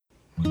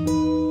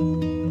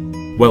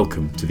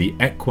Welcome to the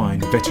Equine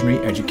Veterinary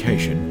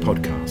Education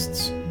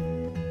Podcasts.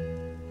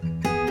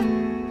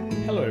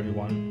 Hello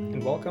everyone,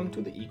 and welcome to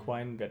the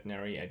Equine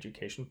Veterinary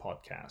Education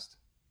Podcast.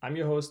 I'm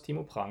your host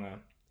Timo Pranger,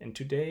 and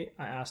today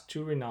I asked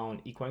two renowned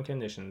equine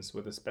clinicians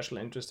with a special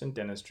interest in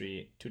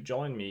dentistry to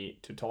join me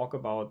to talk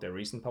about their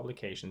recent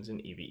publications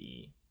in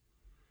EVE.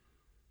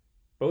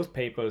 Both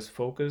papers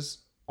focus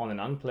on an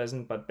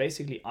unpleasant but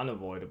basically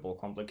unavoidable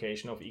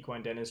complication of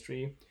equine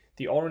dentistry,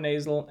 the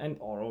oronasal and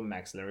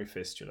oromaxillary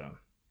fistula.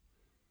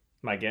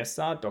 My guests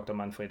are Dr.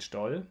 Manfred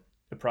Stoll,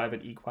 a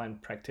private equine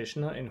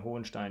practitioner in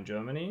Hohenstein,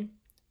 Germany,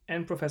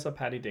 and Professor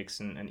Paddy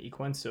Dickson, an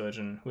equine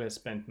surgeon who has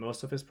spent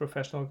most of his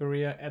professional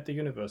career at the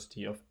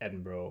University of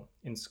Edinburgh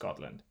in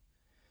Scotland.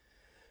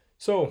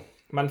 So,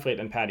 Manfred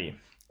and Paddy,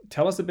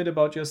 tell us a bit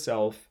about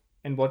yourself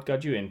and what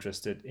got you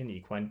interested in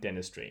equine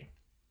dentistry.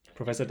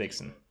 Professor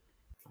Dickson.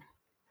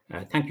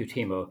 Thank you,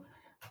 Timo.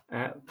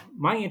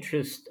 My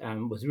interest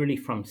was really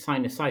from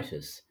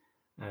sinusitis.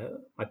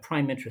 My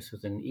prime interest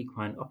was in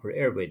equine upper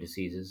airway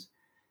diseases,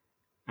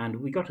 and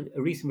we got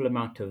a reasonable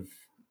amount of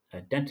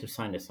dental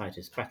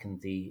sinusitis back in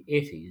the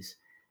 80s,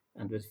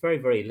 and there was very,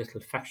 very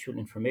little factual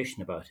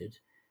information about it.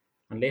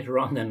 And later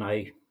on, then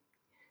I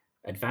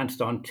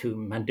advanced on to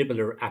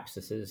mandibular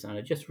abscesses, and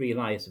I just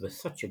realized there was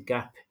such a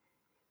gap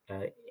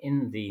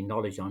in the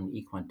knowledge on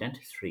equine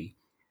dentistry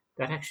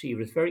that actually it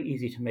was very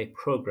easy to make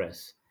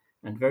progress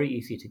and very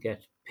easy to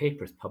get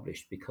papers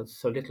published because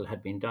so little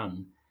had been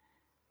done.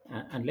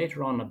 And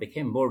later on, I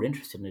became more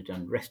interested in it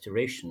and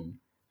restoration,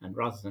 and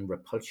rather than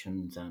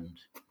repulsions and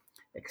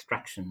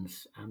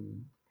extractions,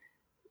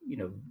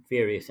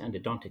 various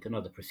endodontic and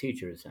other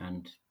procedures.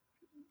 And,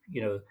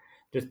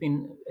 there's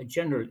been a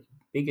general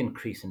big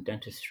increase in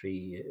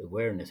dentistry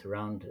awareness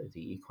around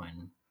the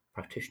equine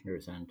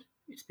practitioners, and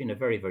it's been a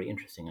very, very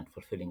interesting and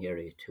fulfilling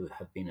area to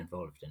have been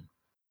involved in.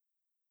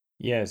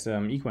 Yes,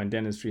 equine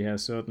dentistry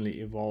has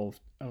certainly evolved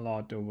a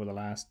lot over the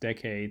last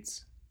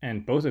decades,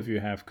 and both of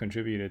you have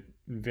contributed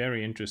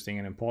very interesting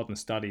and important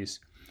studies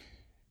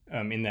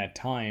in that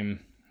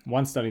time.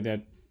 One study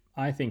that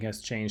I think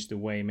has changed the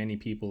way many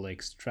people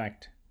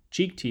extract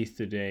cheek teeth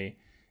today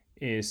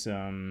is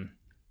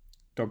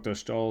Dr.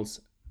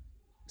 Stoll's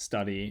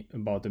study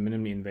about the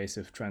minimally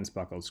invasive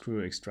transbuccal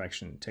screw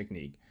extraction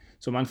technique.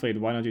 So Manfred,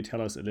 why don't you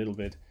tell us a little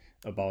bit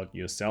about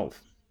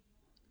yourself?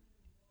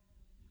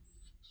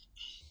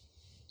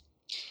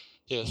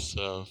 Yes,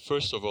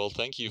 first of all,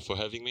 thank you for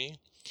having me.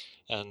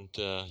 And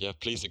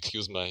please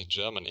excuse my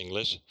German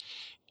English.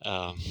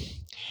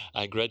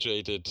 I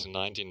graduated in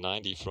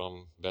 1990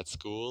 from vet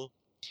school.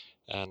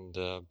 And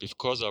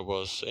because I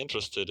was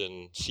interested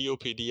in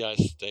COPD, I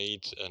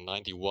stayed in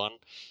 91,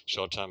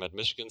 short time at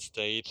Michigan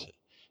State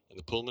in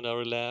the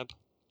pulmonary lab.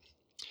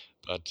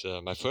 But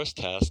my first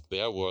task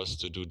there was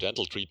to do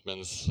dental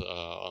treatments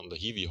on the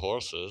Heavy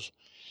horses.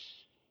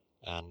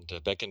 And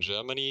back in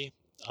Germany,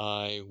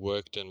 I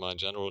worked in my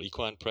general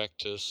equine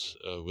practice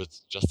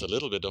with just a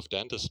little bit of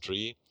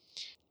dentistry.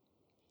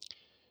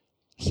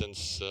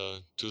 Since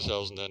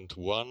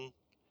 2001,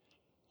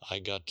 I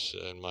got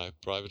in my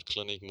private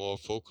clinic more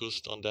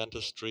focused on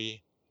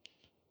dentistry.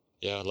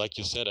 Yeah, like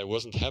you said, I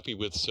wasn't happy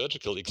with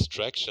surgical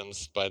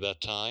extractions by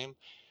that time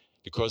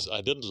because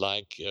I didn't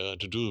like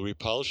to do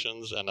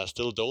repulsions, and I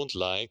still don't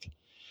like,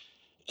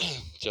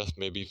 just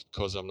maybe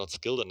because I'm not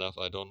skilled enough,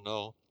 I don't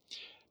know.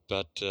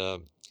 But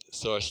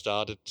so I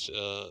started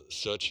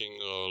searching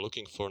or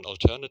looking for an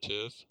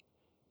alternative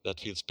that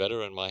feels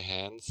better in my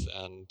hands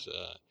and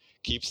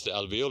keeps the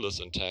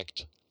alveolus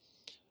intact.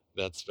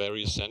 That's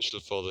very essential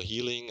for the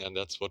healing, and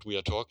that's what we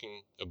are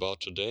talking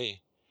about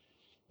today.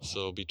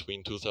 So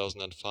between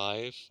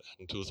 2005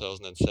 and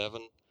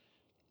 2007,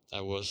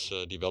 I was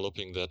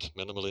developing that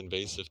minimal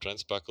invasive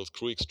transbuccal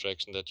screw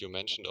extraction that you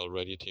mentioned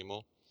already,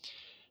 Timo.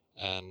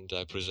 And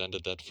I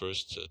presented that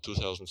first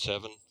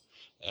 2007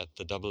 at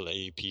the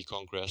AAEP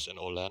Congress in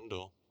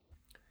Orlando.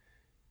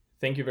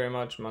 Thank you very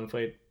much,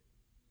 Manfred.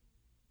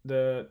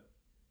 The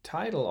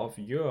title of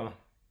your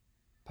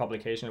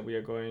publication that we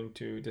are going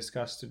to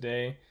discuss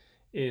today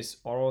is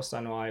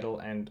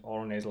Orosinoidal and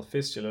Oronasal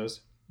Fistulas,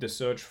 the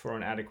Search for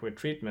an Adequate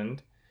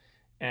Treatment,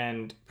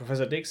 and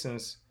Professor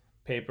Dickson's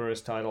paper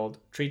is titled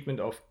Treatment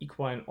of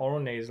Equine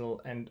Oronasal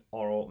and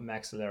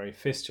Oromaxillary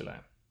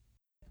Fistula.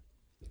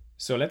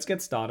 So let's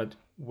get started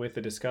with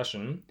the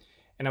discussion.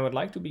 And I would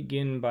like to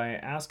begin by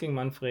asking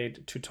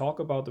Manfred to talk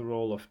about the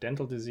role of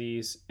dental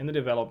disease in the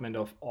development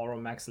of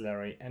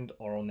oromaxillary and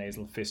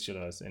oronasal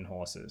fistulas in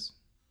horses.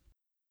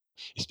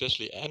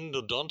 Especially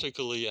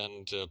endodontically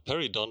and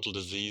periodontal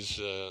disease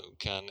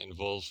can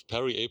involve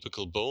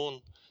periapical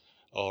bone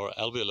or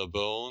alveolar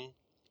bone,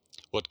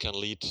 what can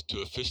lead to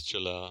a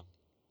fistula.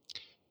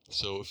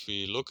 So if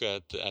we look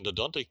at the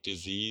endodontic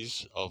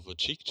disease of a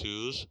cheek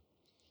tooth,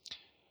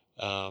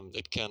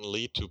 it can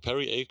lead to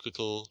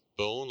periapical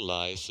bone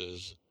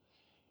lysis.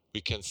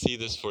 We can see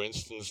this, for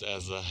instance,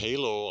 as a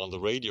halo on the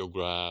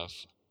radiograph.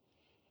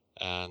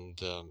 And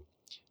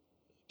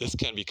this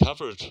can be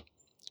covered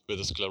with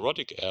a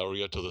sclerotic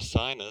area to the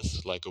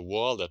sinus, like a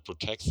wall that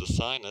protects the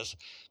sinus,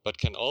 but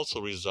can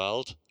also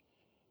result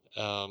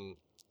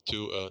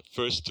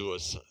first to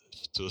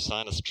a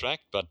sinus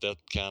tract, but that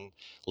can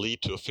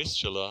lead to a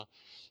fistula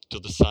to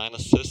the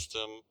sinus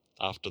system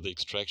after the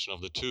extraction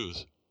of the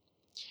tooth.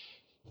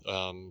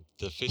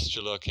 The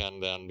fistula can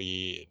then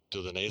be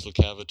to the nasal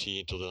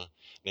cavity, to the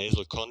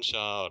nasal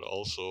concha, and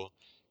also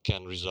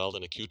can result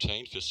in a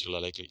cutaneous fistula,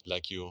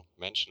 like you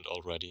mentioned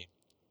already.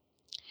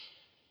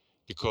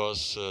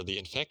 Because the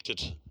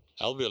infected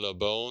alveolar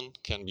bone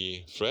can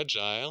be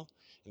fragile,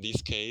 in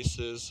these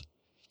cases,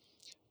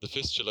 the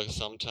fistula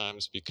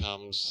sometimes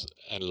becomes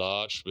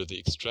enlarged with the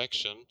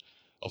extraction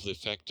of the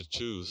affected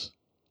tooth.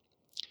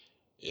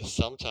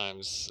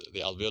 Sometimes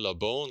the alveolar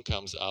bone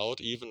comes out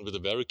even with a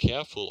very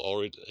careful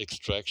oral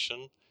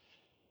extraction,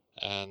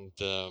 and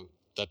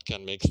that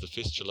can make the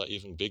fistula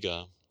even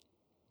bigger.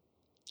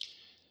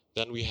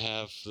 Then we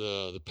have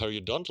the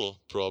periodontal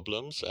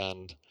problems,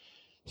 and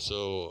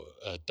so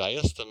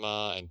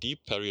diastema and deep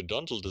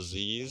periodontal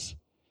disease,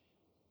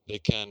 they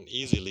can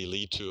easily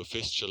lead to a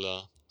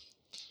fistula.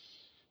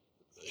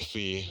 If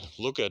we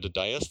look at the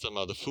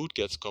diastema, the food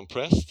gets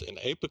compressed in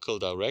apical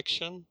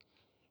direction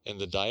in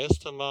the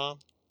diastema,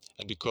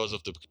 and because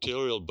of the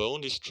bacterial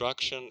bone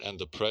destruction and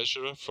the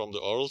pressure from the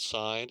oral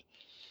side,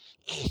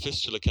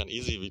 fistula can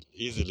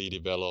easily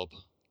develop,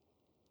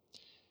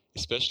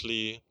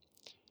 especially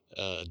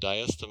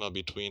diastema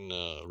between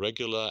a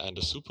regular and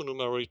a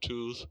supernumerary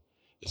tooth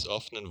is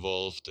often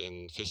involved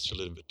in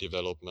fistula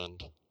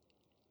development.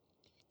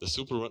 The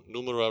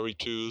supernumerary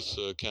tooth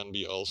can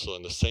be also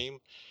in the same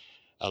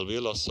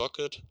alveolar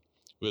socket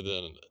with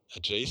an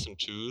adjacent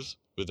tooth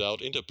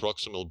without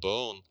interproximal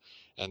bone,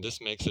 and this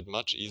makes it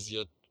much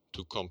easier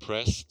to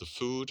compress the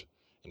food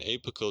in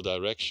apical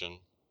direction.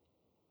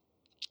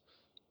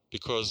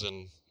 Because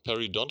in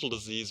periodontal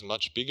disease,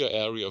 much bigger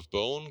area of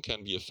bone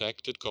can be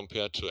affected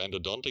compared to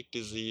endodontic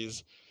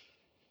disease.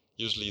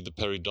 Usually the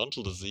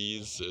periodontal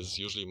disease is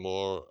usually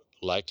more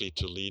likely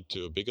to lead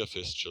to a bigger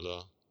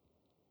fistula.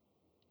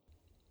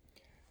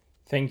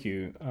 Thank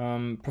you.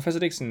 Professor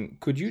Dixon,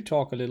 could you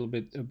talk a little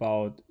bit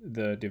about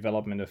the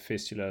development of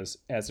fistulas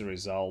as a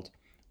result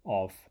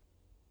of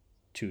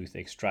tooth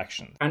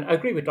extraction? And I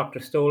agree with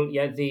Dr. Stoll.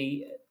 Yeah,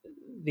 the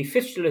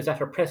fistulas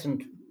that are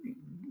present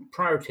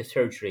prior to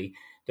surgery,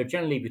 they're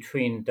generally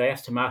between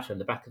diastemata and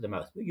the back of the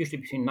mouth,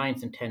 usually between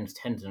 9s and 10s,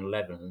 10s and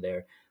 11s, and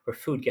there where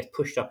food gets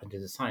pushed up into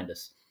the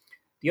sinus.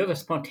 The other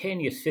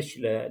spontaneous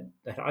fistula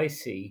that I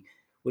see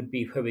would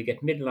be where we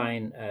get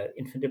midline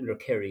infundibular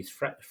caries,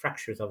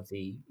 fractures of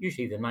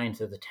usually the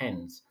 9s or the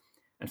 10s.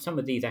 And some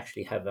of these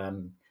actually have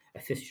a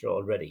fistula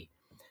already.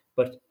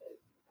 But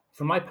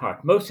for my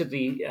part, most of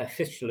the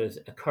fistulas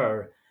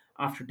occur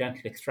after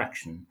dental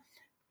extraction.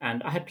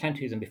 And I had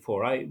plenty of them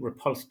before. I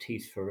repulsed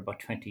teeth for about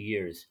 20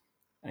 years.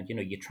 And,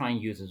 you try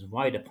and use as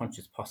wide a punch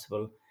as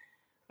possible.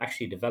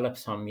 Actually develop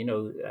some,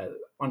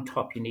 on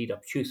top you need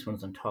obtuse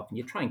ones on top. And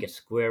you try and get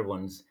square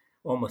ones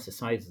almost the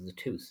size of the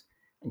tooth.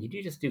 And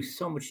you just do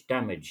so much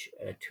damage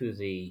to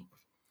the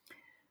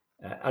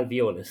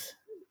alveolus,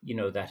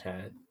 that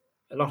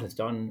a lot is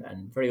done.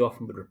 And very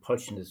often with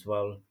repulsion as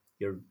well,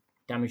 you're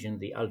damaging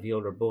the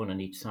alveolar bone on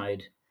each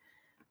side.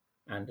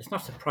 And it's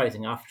not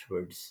surprising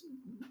afterwards,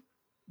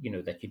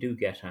 that you do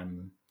get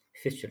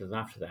fistulas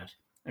after that.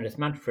 And as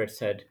Manfred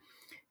said,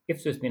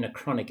 if there's been a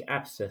chronic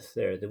abscess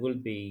there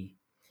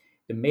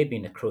may be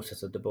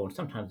necrosis of the bone.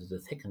 Sometimes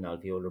there's a thickened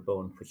alveolar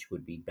bone, which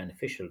would be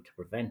beneficial to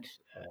prevent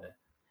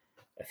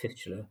a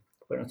fistula.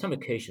 But on some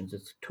occasions,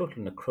 it's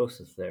total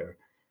necrosis there.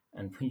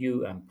 And when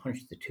you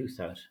punch the tooth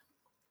out,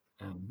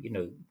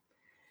 you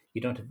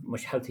don't have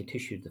much healthy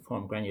tissue to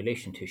form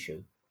granulation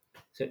tissue.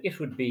 So it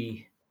would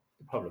be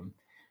the problem.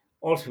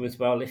 Also, as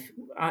well,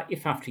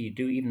 if after you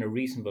do even a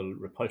reasonable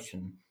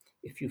repulsion,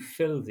 if you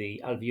fill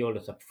the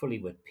alveolus up fully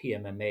with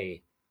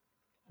PMMA,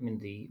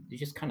 they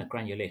just kind of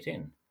granulate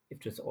in.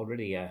 If there's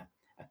already a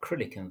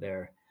acrylic in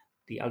there,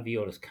 the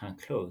alveolus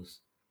can't close.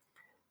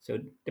 So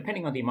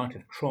depending on the amount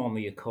of trauma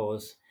you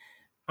cause,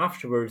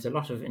 afterwards, a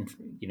lot of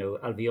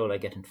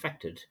alveoli get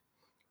infected,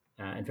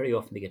 and very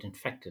often they get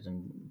infected.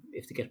 And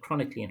if they get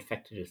chronically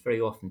infected, it's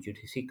very often due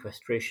to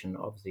sequestration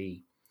of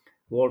the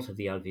walls of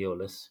the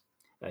alveolus.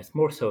 It's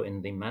more so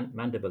in the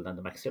mandible than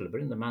the maxilla,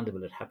 but in the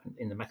mandible it happened.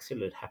 In the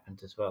maxilla it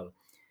happens as well.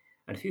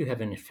 And if you have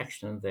an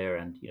infection in there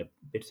and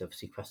bits of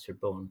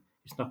sequestered bone,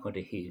 it's not going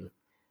to heal,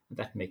 and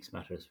that makes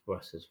matters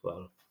worse as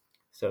well.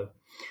 So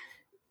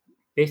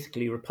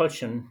basically,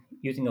 repulsion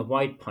using a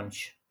wide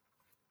punch.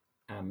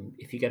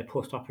 If you get a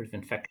post-operative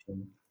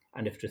infection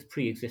and if there's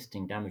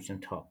pre-existing damage on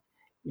top,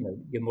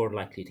 you're more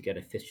likely to get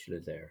a fistula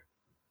there.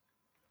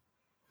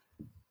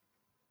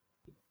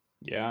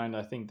 Yeah, and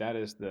I think that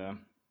is the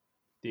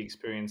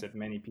experience that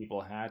many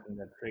people had, and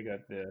that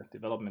triggered the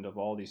development of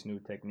all these new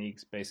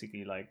techniques.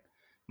 Basically, like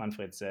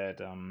Manfred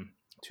said,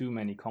 too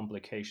many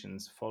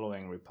complications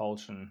following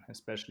repulsion,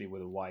 especially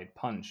with a wide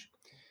punch.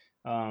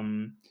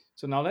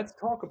 So now let's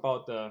talk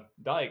about the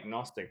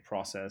diagnostic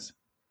process.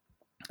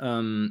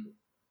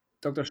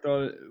 Dr.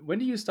 Stoll, when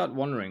do you start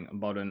wondering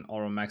about an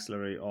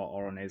oromaxillary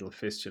or oronasal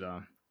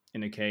fistula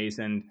in a case,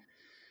 and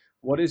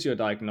What is your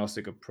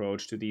diagnostic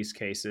approach to these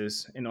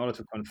cases in order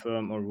to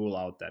confirm or rule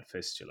out that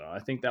fistula? I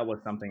think that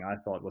was something I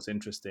thought was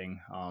interesting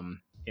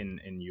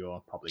in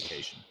your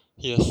publication.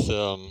 Yes,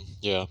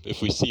 yeah.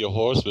 If we see a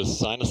horse with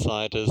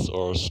sinusitis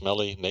or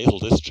smelly nasal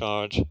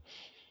discharge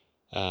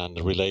and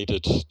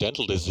related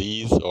dental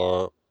disease,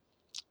 or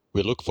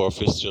we look for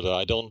fistula,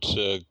 I don't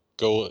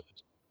go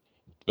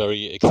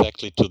very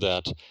exactly to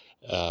that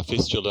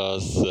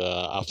fistulas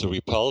after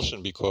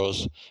repulsion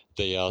because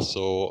they are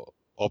so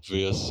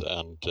obvious,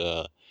 and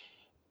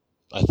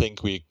I think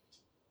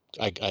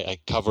I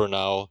cover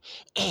now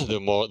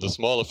the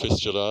smaller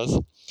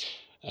fistulas,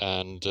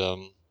 and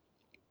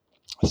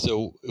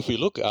so if we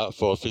look out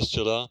for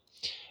fistula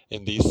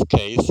in these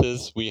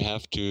cases, we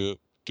have to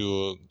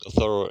do a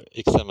thorough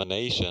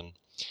examination,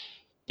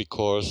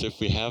 because if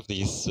we have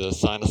these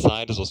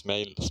sinusitis or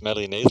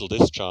smelly nasal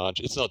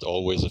discharge, it's not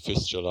always a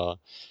fistula.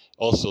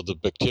 Also, the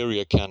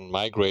bacteria can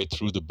migrate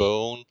through the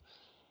bone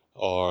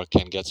or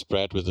can get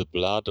spread with the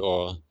blood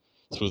or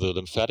through the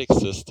lymphatic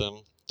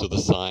system to the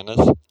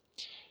sinus.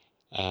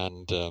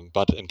 And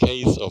but in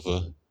case of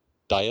a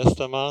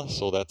diastema,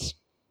 so that's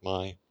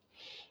my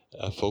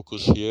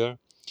focus here,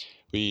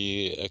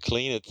 we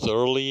clean it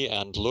thoroughly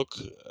and look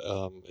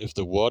if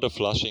the water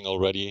flushing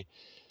already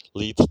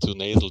leads to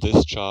nasal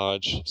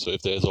discharge. So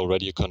if there is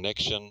already a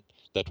connection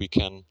that we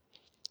can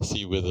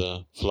see with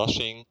the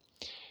flushing.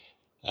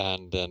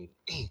 And then,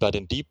 but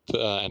in deep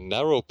and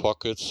narrow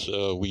pockets,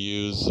 we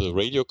use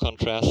radio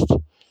contrast,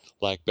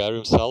 like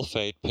barium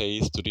sulfate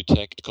paste, to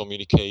detect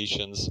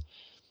communications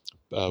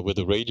with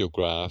a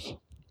radiograph.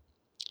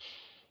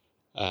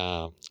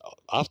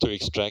 After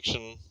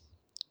extraction,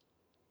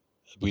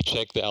 we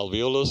check the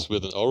alveolus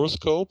with an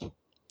oroscope,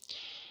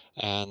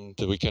 and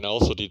we can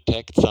also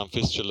detect some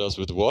fistulas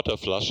with water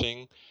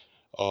flushing,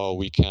 or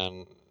we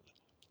can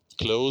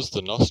close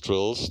the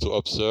nostrils to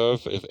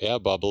observe if air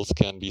bubbles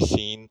can be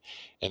seen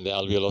in the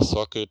alveolar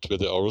socket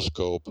with the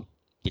oroscope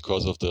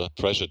because of the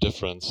pressure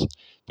difference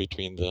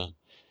between the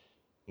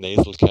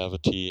nasal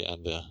cavity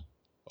and the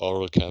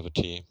oral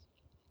cavity.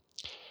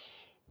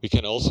 We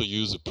can also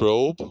use a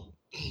probe,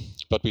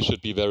 but we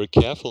should be very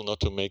careful not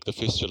to make the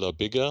fistula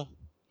bigger.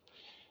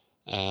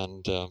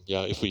 And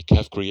if we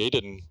have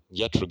created an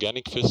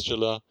iatrogenic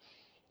fistula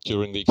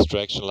during the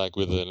extraction, like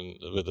with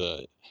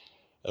a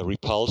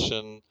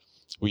repulsion,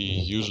 we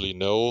usually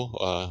know,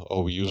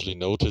 or we usually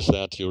notice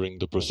that during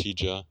the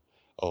procedure,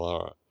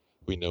 or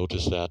we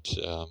notice that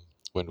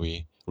when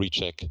we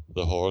recheck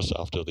the horse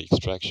after the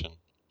extraction.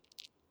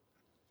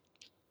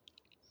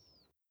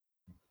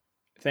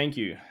 Thank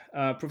you.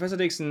 Professor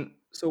Dixon,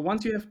 so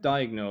once you have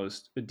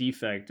diagnosed a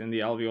defect in the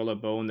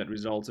alveolar bone that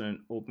results in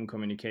an open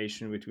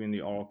communication between the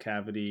oral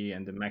cavity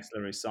and the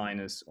maxillary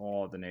sinus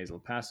or the nasal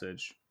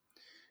passage,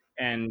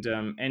 and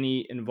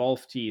any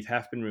involved teeth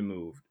have been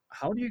removed,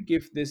 how do you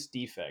give this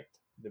defect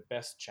the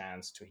best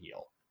chance to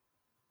heal?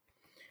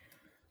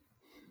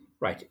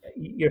 Right.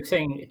 You're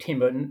saying,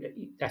 Timo,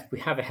 that we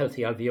have a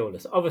healthy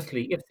alveolus.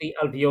 Obviously, if the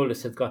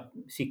alveolus has got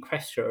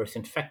sequester or is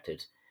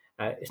infected,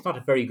 it's not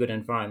a very good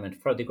environment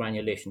for the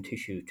granulation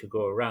tissue to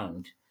go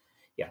around.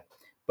 Yeah.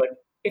 But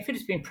if it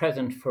has been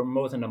present for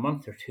more than a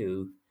month or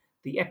two,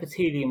 the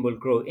epithelium will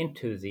grow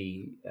into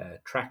the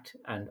tract,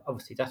 and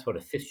obviously that's what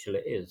a fistula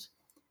is.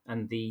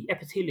 And the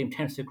epithelium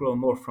tends to grow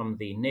more from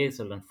the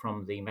nasal and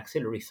from the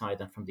maxillary side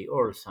than from the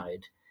oral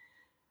side.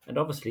 And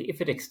obviously,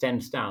 if it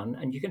extends down,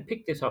 and you can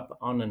pick this up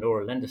on an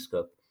oral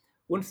endoscope,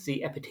 once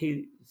the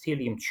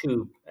epithelium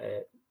tube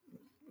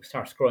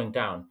starts growing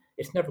down,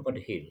 it's never going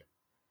to heal.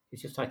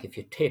 It's just like if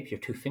you tape your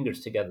two fingers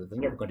together, they're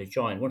never going to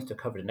join once they're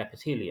covered in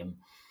epithelium.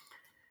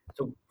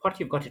 So what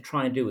you've got to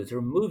try and do is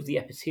remove the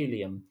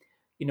epithelium,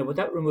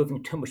 without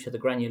removing too much of the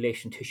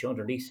granulation tissue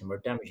underneath them or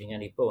damaging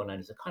any bone. And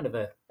it's a kind of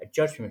a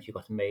judgment you've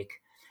got to make.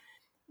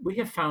 We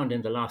have found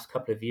in the last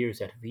couple of years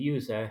that if we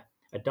use a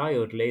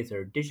diode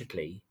laser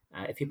digitally,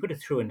 if you put it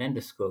through an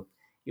endoscope,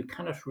 you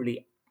cannot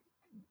really,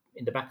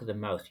 in the back of the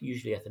mouth,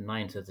 usually at the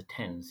 9s or the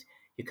 10s,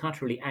 you can't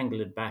really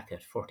angle it back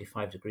at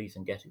 45 degrees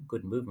and get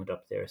good movement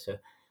up there. So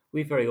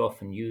we very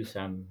often use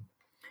a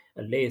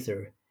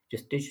laser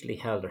just digitally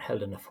held or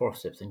held in a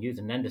forceps, and use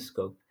an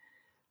endoscope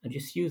and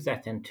just use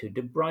that then to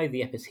debride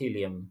the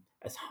epithelium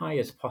as high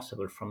as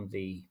possible from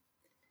the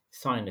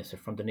sinus or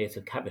from the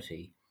nasal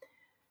cavity.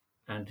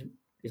 And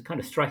it's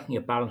kind of striking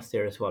a balance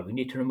there as well. We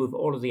need to remove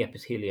all of the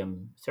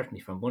epithelium, certainly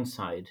from one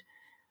side.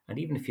 And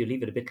even if you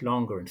leave it a bit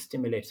longer and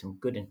stimulate some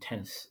good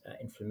intense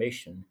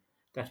inflammation,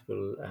 that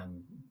will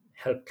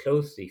help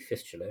close the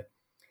fistula.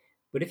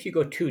 But if you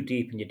go too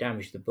deep and you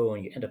damage the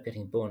bone, you end up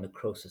getting bone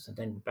necrosis and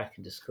then back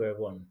into square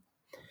one.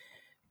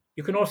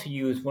 You can also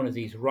use one of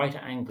these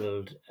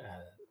right-angled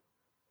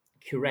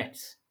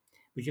curettes,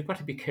 but you've got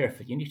to be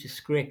careful. You need to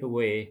scrape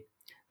away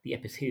the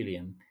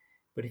epithelium.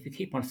 But if you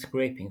keep on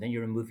scraping, then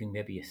you're removing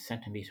maybe a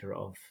centimeter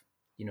of,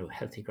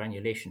 healthy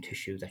granulation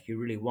tissue that you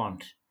really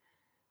want.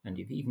 And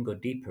if you even go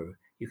deeper,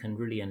 you can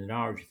really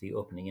enlarge the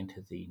opening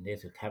into the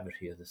nasal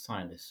cavity of the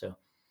sinus. So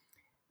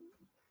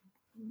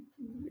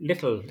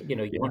little,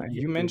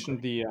 You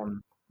mentioned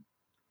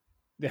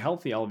the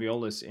healthy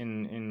alveolus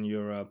in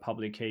your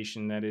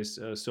publication that is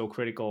so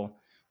critical,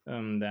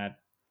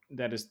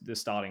 that is the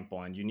starting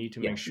point. You need to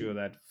make sure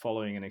that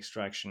following an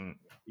extraction,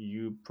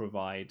 you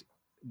provide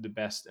the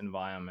best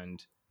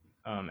environment,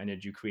 and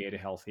that you create a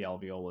healthy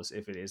alveolus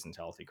if it isn't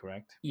healthy,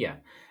 correct? Yeah.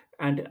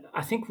 And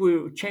I think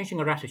we're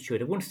changing our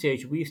attitude. At one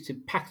stage, we used to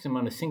pack them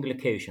on a single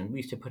occasion. We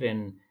used to put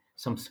in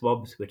some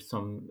swabs with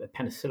some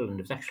penicillin.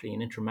 It was actually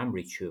an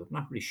intramammary tube.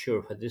 I'm not really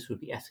sure whether this would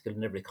be ethical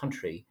in every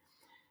country,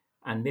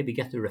 and maybe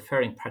get the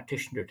referring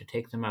practitioner to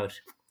take them out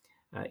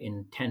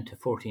in 10 to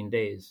 14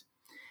 days.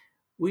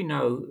 We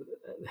now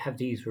have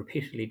these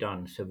repeatedly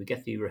done. So we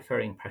get the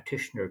referring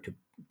practitioner to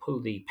pull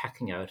the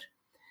packing out.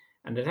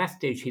 And at that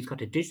stage, he's got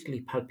to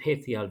digitally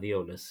palpate the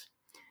alveolus.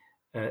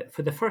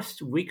 For the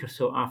first week or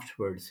so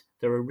afterwards,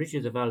 there are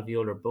ridges of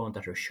alveolar bone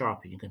that are sharp,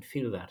 and you can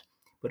feel that.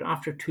 But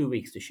after 2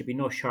 weeks, there should be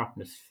no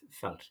sharpness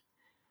felt.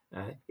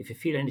 If you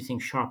feel anything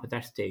sharp at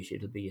that stage,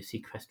 it'll be a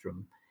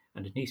sequestrum,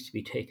 and it needs to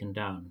be taken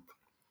down.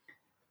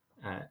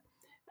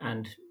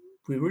 And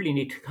we really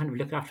need to kind of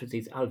look after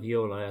these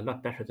alveoli a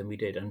lot better than we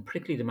did, and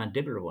particularly the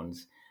mandibular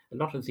ones. A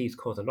lot of these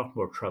cause a lot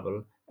more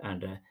trouble,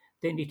 and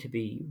they need to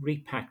be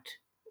repacked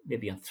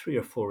maybe on 3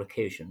 or 4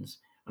 occasions.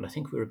 And I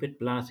think we were a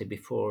bit blasé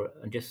before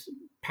and just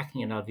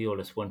packing an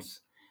alveolus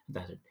once.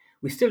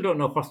 We still don't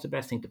know what's the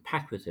best thing to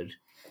pack with it.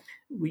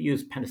 We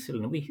used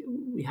penicillin, and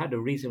we had a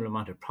reasonable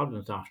amount of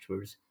problems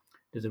afterwards.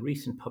 There's a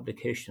recent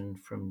publication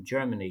from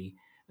Germany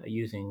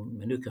using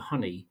Manuka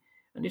honey,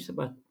 and it's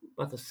about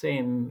the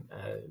same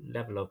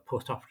level of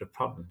post-operative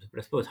problems. But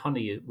I suppose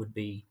honey would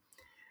be,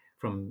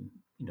 from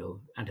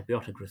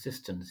antibiotic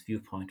resistance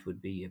viewpoint,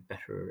 would be a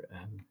better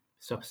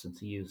substance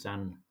to use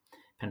than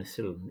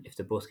penicillin if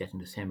they're both getting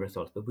the same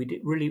results. But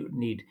we really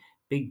need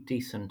big,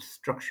 decent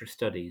structure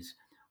studies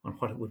on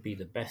what it would be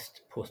the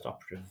best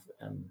post-operative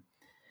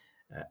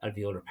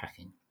alveolar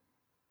packing.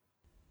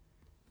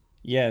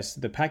 Yes,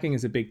 the packing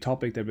is a big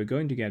topic that we're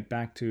going to get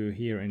back to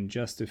here in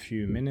just a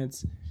few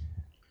minutes.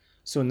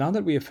 So now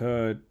that we have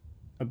heard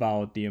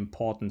about the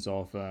importance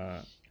of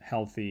a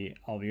healthy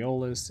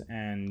alveolus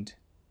and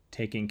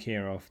taking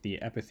care of the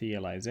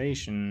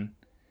epithelialization,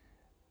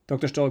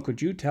 Dr. Stoll,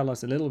 could you tell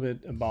us a little bit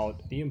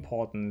about the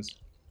importance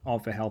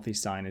of a healthy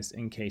sinus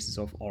in cases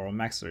of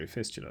oromaxillary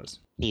fistulas?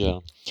 Yeah,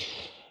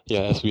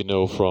 as we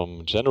know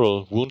from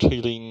general wound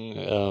healing,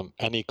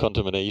 any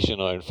contamination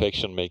or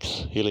infection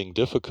makes healing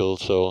difficult.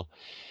 So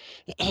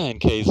in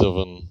case of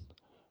an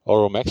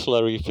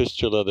oromaxillary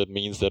fistula, that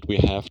means that we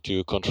have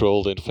to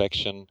control the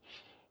infection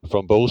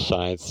from both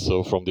sides,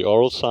 so from the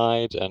oral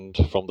side and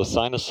from the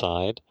sinus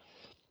side.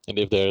 And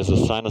if there is a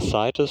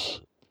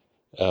sinusitis,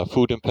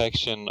 food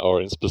infection,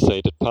 or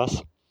inspissated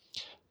pus,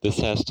 this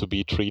has to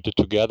be treated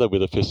together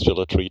with a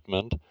fistula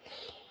treatment.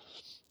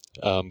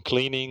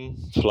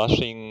 Cleaning,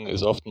 flushing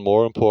is often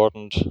more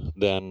important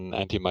than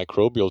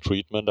antimicrobial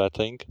treatment, I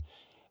think.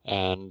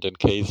 And in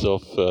case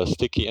of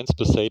sticky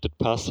inspissated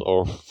pus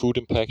or food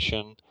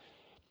infection,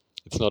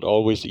 it's not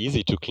always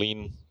easy to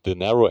clean the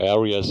narrow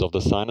areas of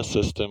the sinus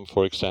system,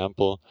 for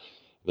example,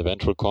 the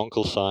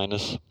ventroconchal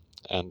sinus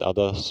and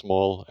other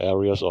small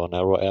areas or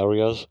narrow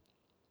areas.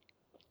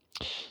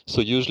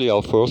 So usually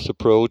our first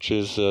approach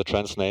is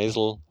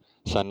transnasal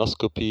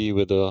sinoscopy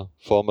with a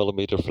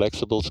 4mm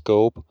flexible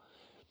scope.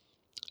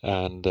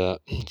 And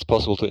it's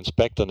possible to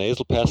inspect the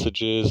nasal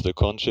passages, the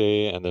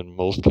conchae, and in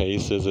most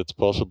cases it's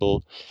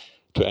possible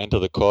to enter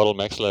the caudal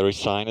maxillary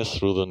sinus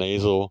through the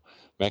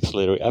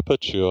nasomaxillary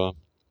aperture.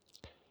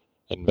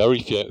 In very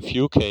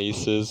few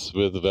cases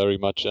with very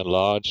much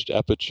enlarged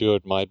aperture,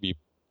 it might be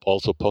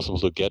also possible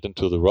to get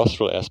into the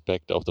rostral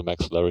aspect of the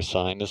maxillary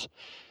sinus,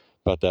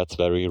 but that's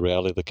very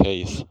rarely the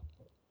case.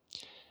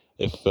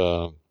 If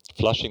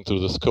flushing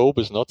through the scope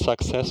is not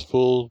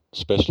successful,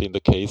 especially in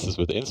the cases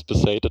with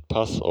inspissated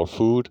pus or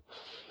food,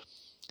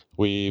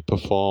 we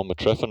perform a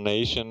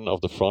trephonation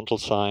of the frontal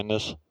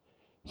sinus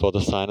for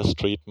the sinus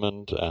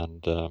treatment,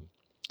 and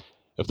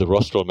if the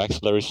rostral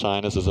maxillary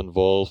sinus is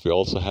involved, we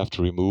also have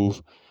to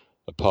remove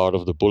a part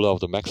of the bulla of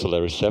the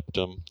maxillary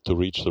septum to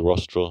reach the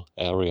rostral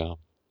area.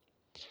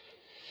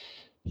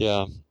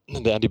 Yeah,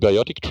 the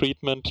antibiotic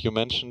treatment you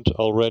mentioned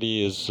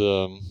already is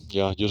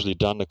usually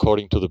done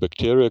according to the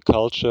bacterial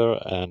culture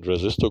and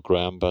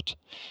resistogram, but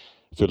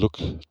if you look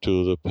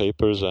to the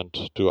papers and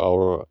to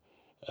our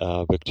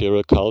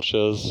bacterial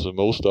cultures,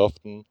 most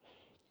often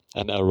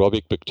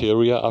anaerobic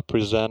bacteria are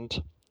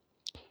present.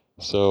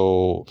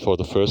 So for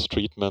the first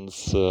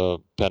treatments,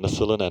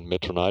 penicillin and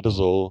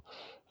metronidazole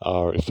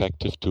are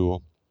effective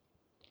to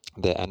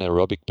the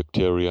anaerobic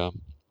bacteria.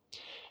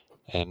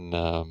 And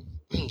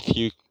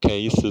few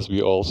cases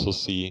we also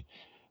see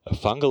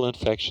fungal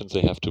infections.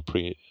 They have to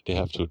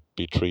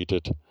be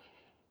treated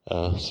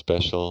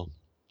special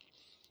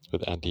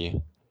with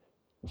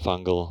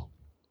antifungal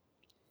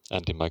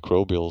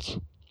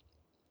antimicrobials.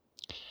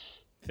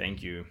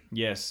 Thank you.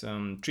 Yes,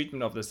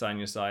 treatment of the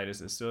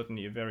sinusitis is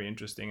certainly a very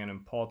interesting and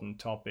important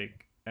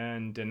topic.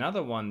 And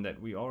another one that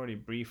we already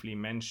briefly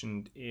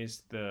mentioned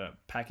is the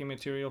packing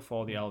material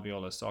for the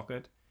alveolar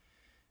socket.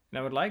 And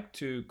I would like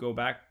to go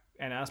back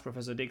and asked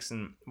Professor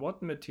Dixon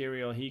what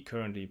material he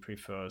currently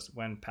prefers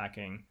when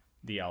packing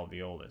the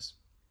alveolus.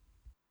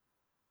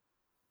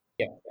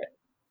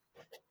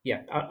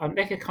 I'll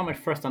make a comment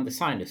first on the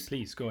sinus.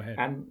 Please go ahead.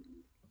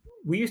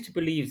 We used to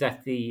believe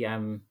that the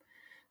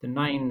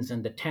 9s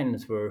and the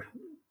 10s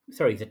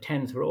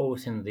were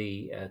always in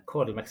the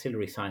caudal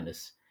maxillary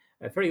sinus.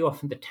 Very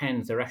often the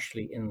 10s are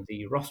actually in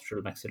the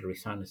rostral maxillary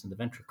sinus and the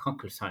ventral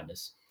conchal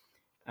sinus.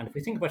 And if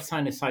we think about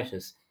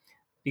sinusitis,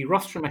 the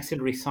rostral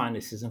maxillary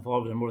sinus is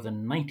involved in more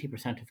than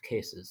 90% of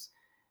cases,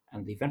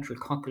 and the ventral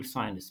conchal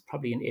sinus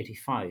probably in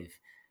 85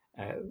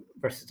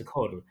 versus the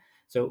caudal.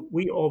 So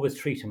we always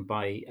treat them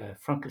by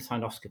frontal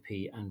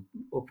sinoscopy and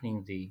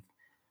opening the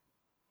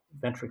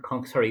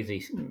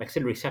the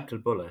maxillary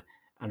septal bulla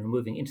and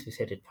removing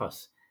inspissated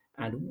pus.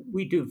 And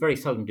we very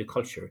seldom do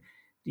culture.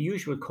 The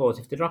usual cause,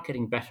 if they're not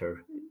getting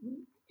better,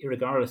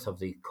 regardless of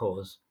the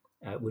cause,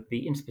 would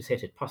be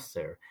inspissated pus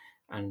there.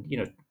 And,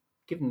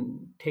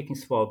 taking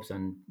swabs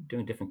and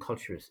doing different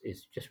cultures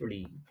is just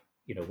really,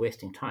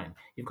 wasting time.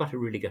 You've got to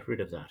really get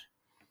rid of that.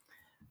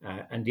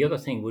 And the other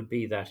thing would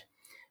be that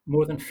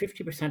more than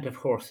 50% of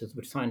horses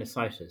with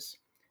sinusitis,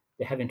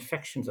 they have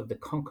infections of the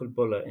conchal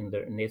bulla in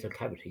their nasal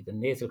cavity, the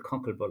nasal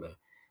conchal bulla,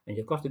 and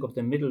you've got to go up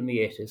the middle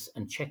meatus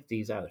and check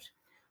these out.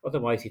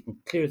 Otherwise, you can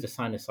clear the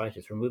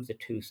sinusitis, remove the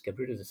tooth, get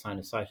rid of the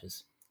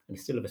sinusitis, and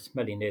still have a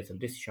smelly nasal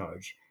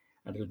discharge,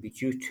 and it'll be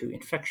due to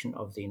infection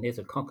of the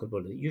nasal conchal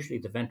bulla, usually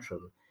the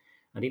ventral,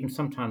 and even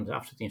sometimes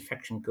after the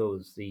infection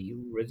goes, the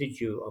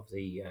residue of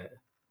the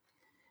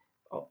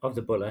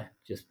bulla,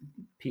 just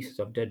pieces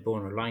of dead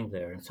bone are lying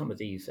there, and some of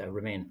these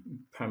remain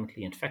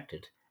permanently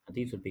infected, and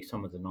these would be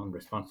some of the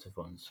non-responsive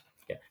ones.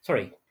 Yeah,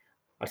 sorry,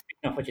 I'll speak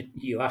now what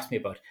you asked me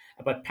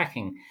about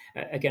packing.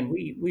 Again,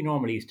 we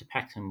normally used to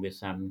pack them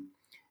with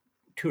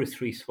 2 or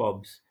 3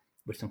 swabs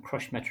with some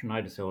crushed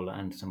metronidazole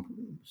and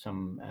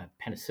some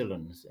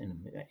penicillins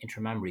in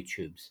intramammary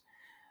tubes.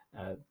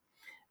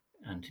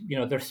 And,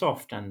 they're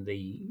soft and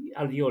the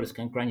alveolus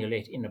can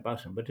granulate in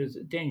about them, but there's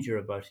a danger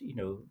about,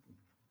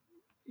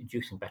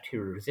 inducing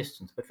bacterial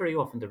resistance. But very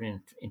often they're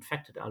in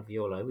infected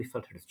alveoli. We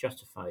felt it was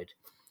justified.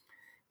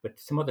 But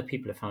some other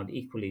people have found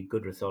equally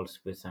good results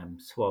with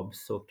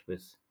swabs soaked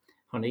with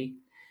honey.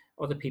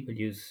 Other people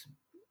use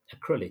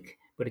acrylic.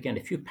 But again,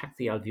 if you pack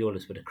the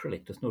alveolus with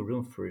acrylic, there's no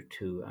room for it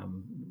to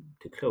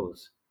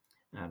close.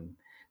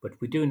 But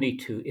we do need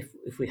to,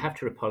 if we have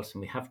to repulse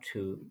them, we have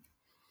to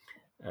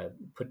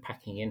put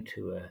packing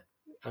into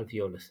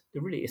alveolus.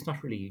 It's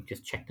not really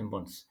just check them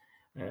once.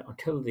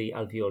 Until the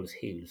alveolus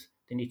heals,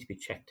 they need to be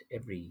checked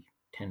every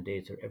 10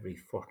 days or every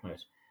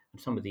fortnight.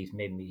 And some of these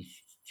may be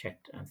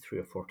checked 3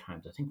 or 4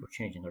 times. I think we're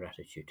changing our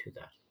attitude to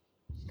that.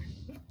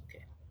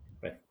 Okay.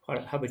 Right.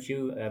 How about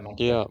you,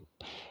 Yeah,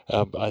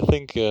 I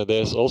think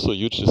there's also a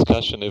huge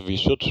discussion if we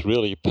should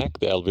really pack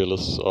the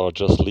alveolus or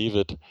just leave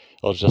it,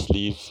 or just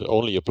leave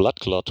only a blood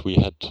clot. We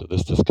had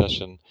this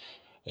discussion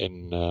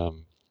in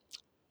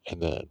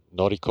the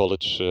Nordic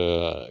College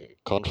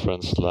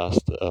conference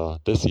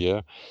this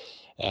year,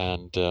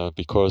 and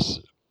because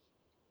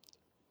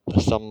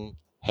some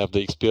have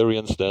the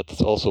experience that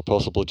it's also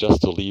possible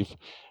just to leave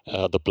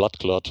the blood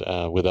clot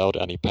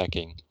without any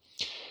packing.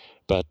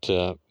 But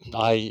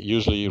I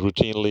usually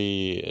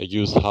routinely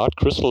use hard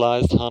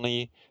crystallized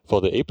honey for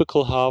the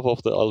apical half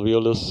of the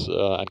alveolus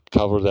and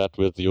cover that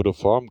with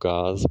iodoform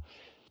gauze.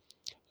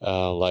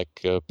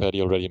 Like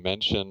Paddy already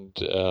mentioned,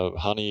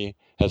 honey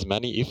has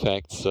many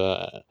effects.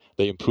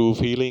 They improve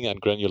healing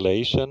and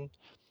granulation.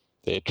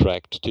 They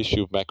attract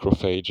tissue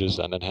macrophages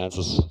and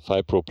enhances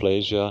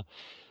fibroplasia.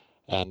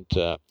 And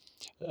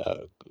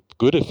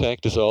good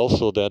effect is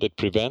also that it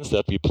prevents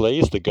that we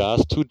place the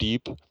gas too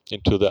deep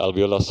into the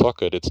alveolar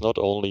socket. It's not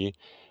only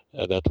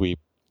that we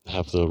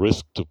have the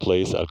risk to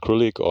place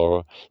acrylic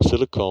or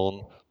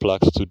silicone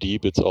plugs too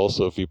deep, it's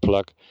also if we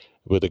plug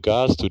with the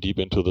gas too deep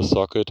into the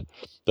socket,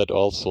 that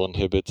also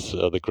inhibits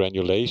the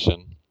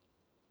granulation.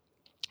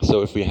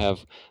 So if we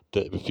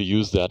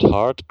use that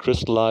hard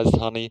crystallized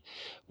honey,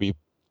 we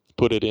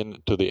put it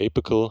into the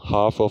apical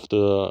half of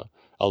the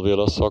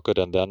alveolar socket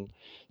and then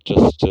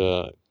just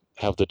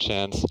have the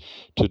chance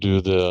to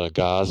do the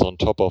gas on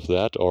top of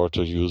that, or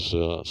to use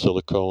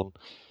silicone,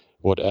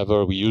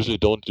 whatever. We usually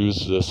don't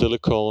use the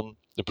silicone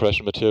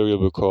impression material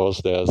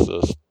because there's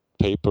a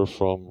paper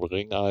from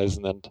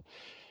Ringeisen and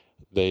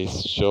they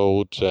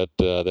showed that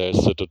there's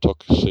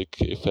cytotoxic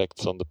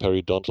effects on the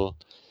periodontal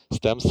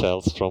stem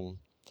cells from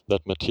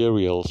that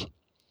materials.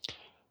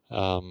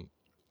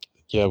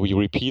 We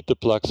repeat the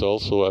plugs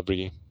also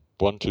every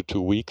 1 to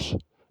 2 weeks.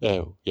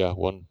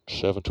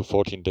 7 to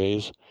 14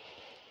 days.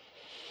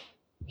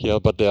 Yeah,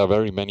 but there are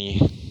very many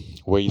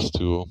ways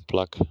to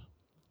plug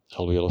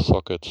alveolar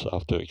sockets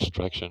after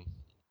extraction.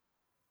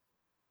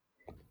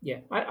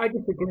 Yeah, I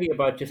disagree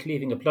about just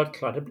leaving a blood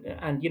clot.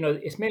 And,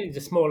 it's mainly the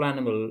small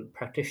animal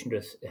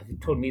practitioners have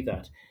told me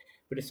that.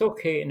 But it's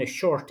okay in a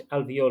short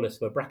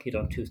alveolus of a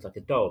brachiodont tooth like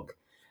a dog.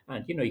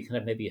 And, you can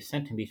have maybe 1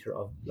 centimeter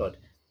of blood.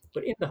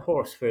 But in the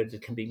horse, where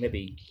it can be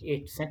maybe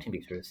 8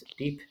 centimeters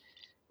deep,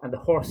 and the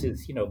horse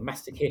is,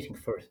 masticating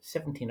for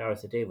 17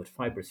 hours a day with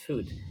fibrous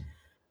food,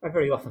 I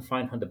very often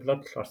find when the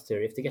blood clots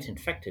there, if they get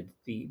infected,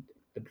 the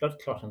blood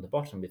clot on the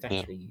bottom is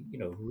actually,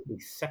 really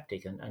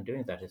septic, and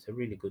doing that is a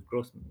really good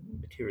growth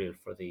material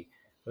for the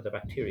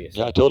bacteria.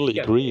 So, Yeah, I totally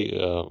yeah, agree,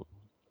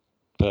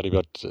 Patty,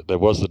 but there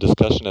was a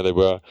discussion and they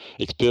were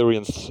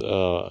experienced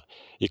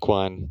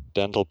equine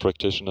dental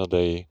practitioner.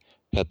 They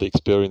had the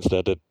experience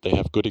that they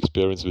have good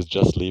experience with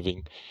just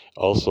leaving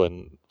also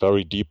in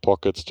very deep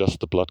pockets, just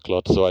the blood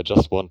clot. So I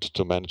just want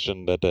to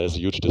mention that there's a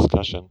huge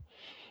discussion,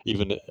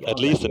 even at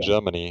least in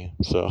Germany.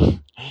 So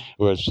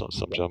we're some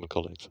German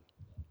colleagues.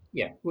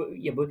 Yeah,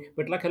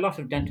 but like a lot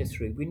of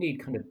dentistry, we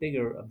need kind of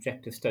bigger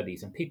objective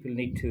studies, and people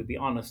need to be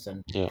honest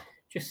and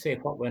just say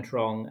what went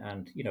wrong,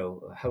 and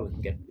how we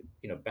can get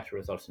better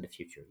results in the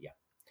future. Yeah,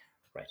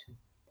 right.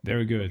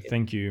 Very good. Okay.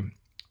 Thank you.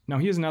 Now,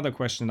 here's another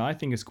question that I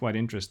think is quite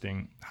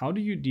interesting. How do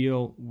you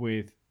deal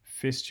with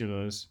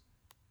fistulas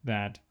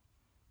that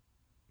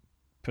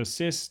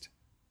persist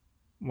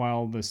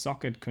while the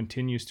socket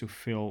continues to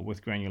fill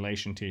with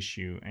granulation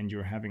tissue and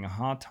you're having a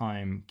hard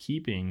time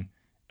keeping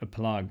a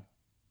plug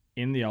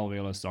in the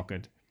alveolar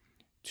socket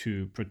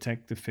to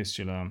protect the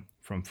fistula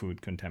from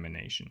food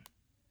contamination?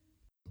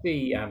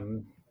 The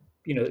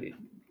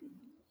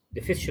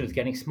the fistula is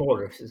getting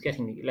smaller. It's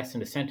getting less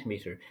than a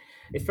centimeter.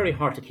 It's very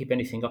hard to keep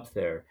anything up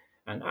there.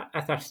 And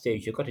at that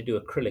stage, you've got to do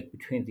acrylic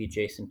between the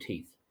adjacent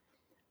teeth.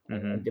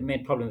 And the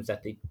main problem is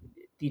that the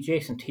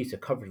adjacent teeth are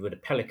covered with a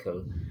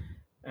pellicle.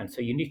 And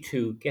so you need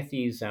to get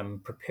these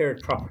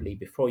prepared properly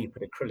before you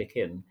put acrylic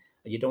in.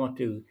 And you don't want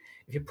to,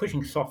 if you're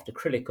putting soft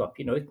acrylic up,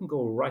 it can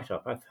go right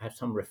up. I've had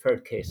some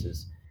referred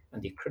cases,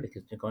 and the acrylic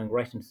has been going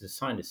right into the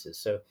sinuses.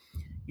 So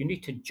you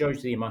need to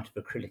judge the amount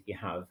of acrylic you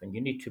have, and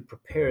you need to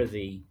prepare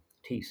the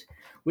teeth.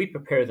 We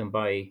prepare them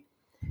by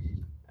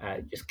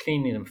just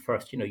cleaning them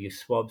first. Use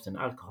swabs and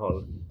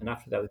alcohol, and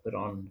after that we put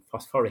on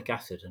phosphoric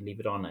acid and leave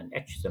it on and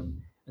etch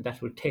them, and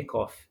that will take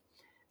off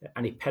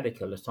any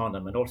pedicle that's on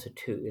them, and also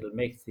too it'll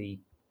make the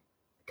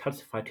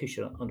calcified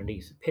tissue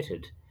underneath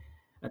pitted,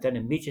 and then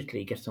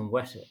immediately get some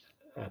wet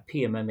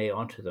PMMA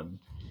onto them,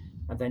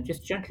 and then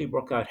just gently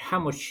work out how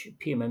much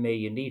PMMA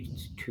you need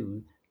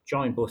to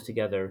join both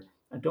together,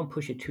 and don't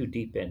push it too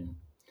deep in.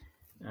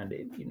 And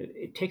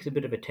it takes a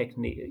bit of a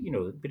technique,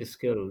 a bit of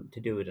skill to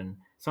do it, and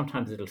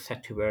sometimes it'll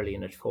set too early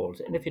and it falls.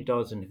 And if it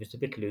does, and if it's a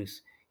bit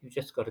loose, you've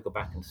just got to go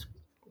back and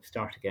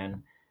start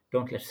again.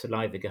 Don't let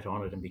saliva get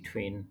on it in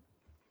between.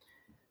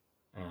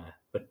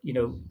 But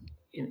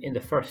in the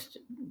first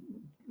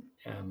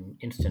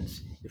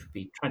instance, it would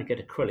be trying to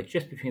get acrylic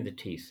just between the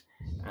teeth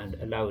and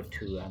allow it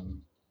to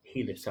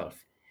heal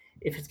itself.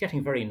 If it's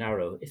getting very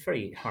narrow, it's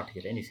very hard to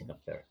get anything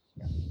up there.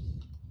 Yeah.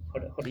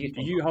 What do you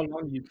think? How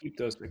long do you keep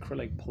those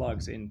acrylic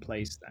plugs in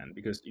place then?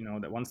 Because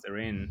that once they're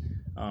in,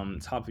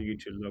 it's hard for you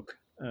to look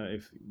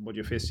what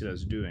your fistula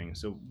is doing.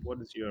 So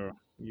what is your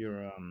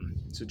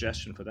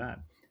suggestion for that?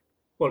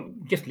 Well,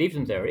 just leave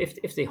them there.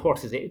 If the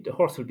horse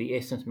will be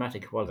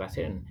asymptomatic while that's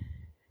in,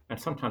 and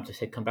sometimes I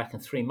say come back in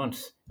 3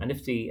 months. And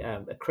if the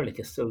acrylic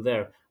is still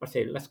there, I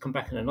say let's come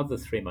back in another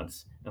 3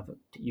 months,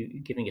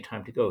 giving it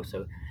time to go.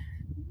 So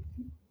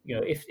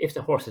if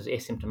the horse is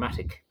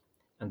asymptomatic,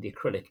 and the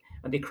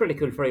acrylic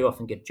will very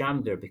often get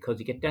jammed there because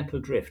you get dental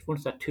drift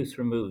once that tooth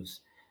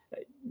removes.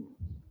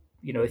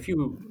 If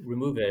you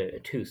remove a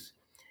tooth,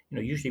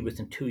 usually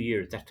within 2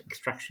 years that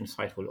extraction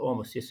site will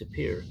almost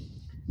disappear.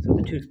 So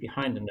the tooth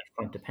behind and the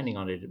front, depending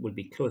on it, will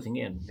be closing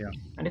in. Yeah.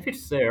 And if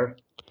it's there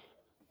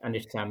and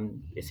it's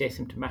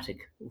asymptomatic,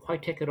 why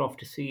take it off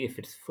to see if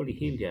it's fully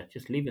healed yet?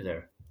 Just leave it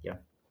there. Yeah.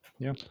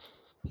 Yeah.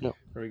 Yeah.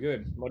 Very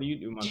good. What do you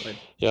do, Manfred?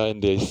 Yeah,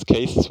 in these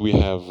cases we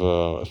have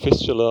a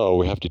fistula, or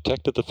we have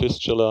detected the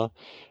fistula.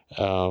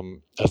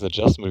 As an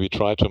adjustment, we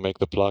try to make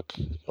the plug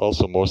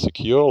also more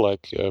secure,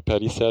 like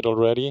Patty said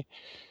already.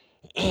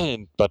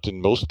 But in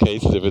most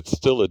cases, if it's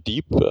still a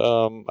deep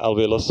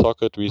alveolar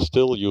socket, we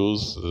still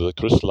use the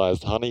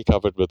crystallized honey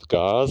covered with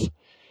gauze.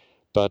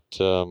 But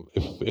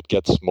if it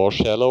gets more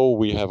shallow,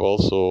 we have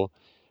also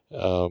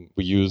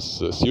we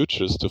use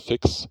sutures to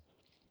fix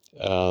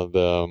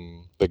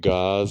the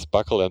gauze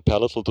buccal and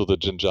palatal to the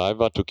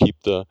gingiva to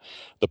keep the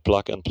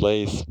plug in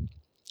place.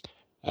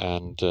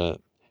 And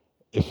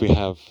if we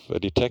have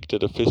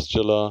detected a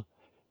fistula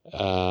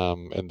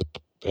in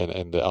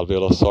the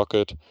alveolar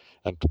socket,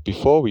 and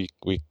before we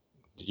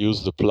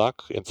use the plug,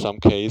 in some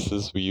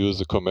cases we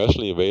use a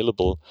commercially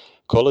available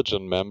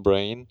collagen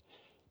membrane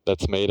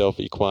that's made of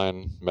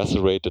equine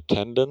macerated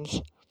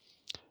tendons,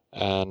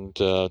 and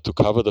to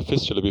cover the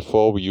fistula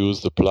before we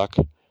use the plug,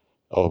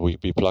 or we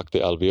plug the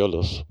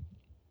alveolus.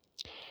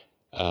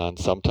 And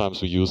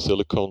sometimes we use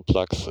silicone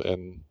plugs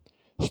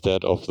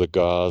instead of the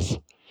gauze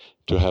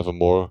to have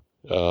a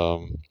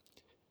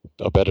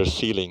better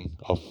sealing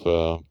of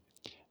the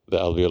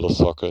alveolar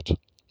socket,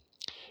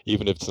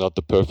 even if it's not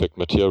the perfect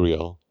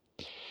material.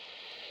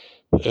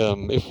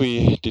 If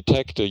we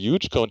detect a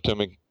huge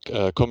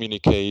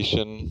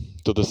communication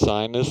to the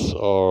sinus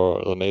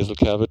or the nasal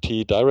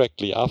cavity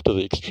directly after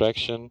the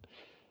extraction,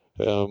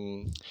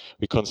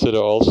 we consider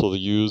also the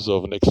use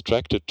of an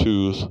extracted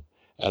tooth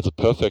as a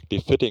perfectly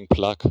fitting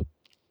plug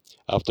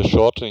after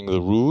shortening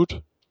the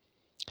root,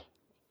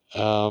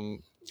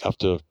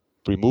 after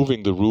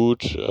removing the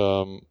root,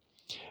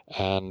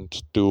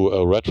 and do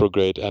a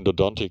retrograde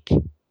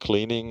endodontic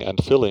cleaning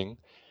and filling,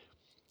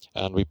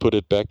 and we put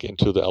it back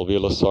into the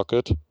alveolar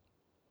socket,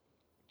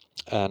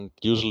 and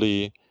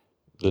usually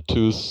the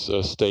tooth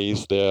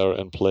stays there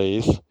in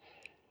place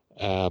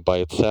by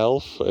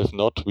itself. If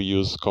not, we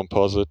use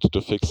composite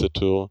to fix it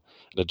to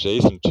an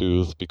adjacent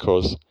tooth,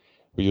 because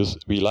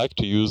we like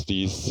to use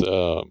these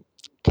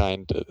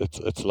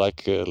it's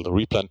like a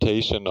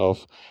replantation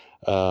of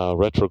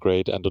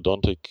retrograde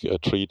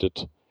endodontic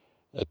treated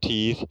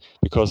teeth,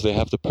 because they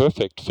have the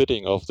perfect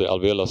fitting of the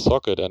alveolar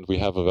socket, and we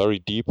have a very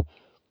deep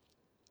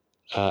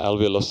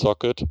alveolar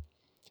socket,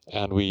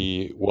 and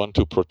we want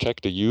to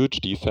protect a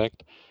huge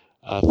defect.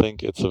 I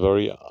think it's a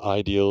very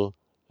ideal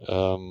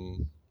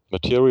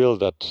material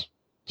that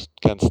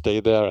can stay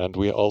there. And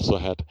we also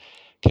had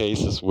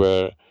cases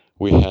where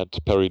we had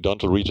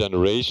periodontal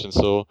regeneration,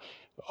 so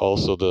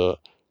also the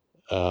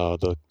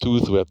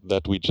tooth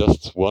that we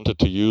just wanted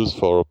to use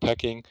for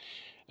packing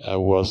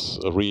was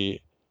remodeled,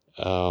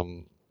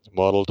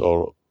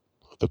 or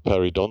the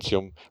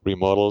periodontium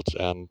remodeled,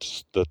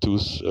 and the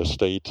tooth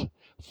stayed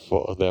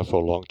there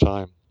for a long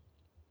time.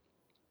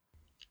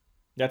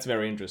 That's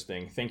very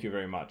interesting. Thank you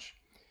very much.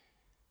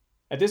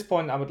 At this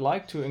point, I would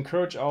like to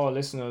encourage our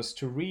listeners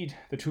to read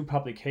the two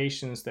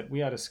publications that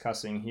we are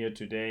discussing here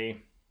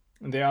today.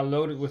 They are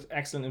loaded with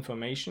excellent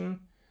information,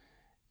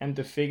 and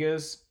the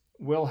figures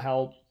will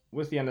help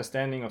with the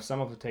understanding of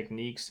some of the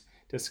techniques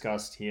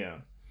discussed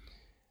here.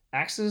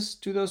 Access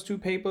to those two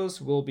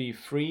papers will be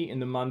free in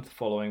the month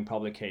following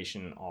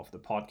publication of the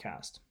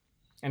podcast.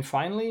 And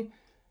finally,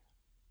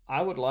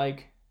 I would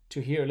like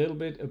to hear a little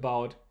bit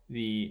about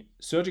the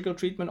surgical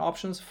treatment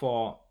options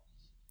for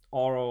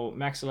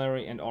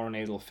oromaxillary and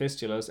oronasal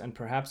fistulas, and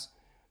perhaps,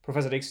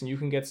 Professor Dixon, you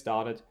can get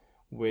started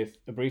with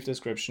a brief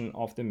description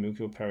of the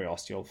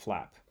mucoperiosteal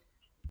flap.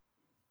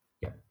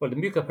 Yeah, well, the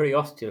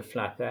mucoperiosteal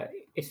flap,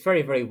 it's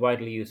very, very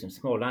widely used in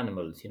small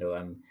animals.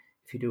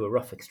 If you do a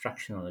rough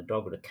extraction on a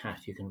dog or a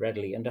cat, you can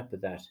readily end up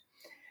with that.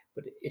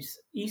 But it's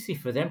easy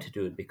for them to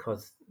do it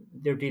because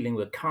they're dealing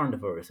with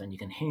carnivores, and you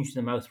can hinge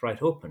the mouth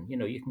right open.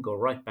 You can go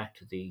right back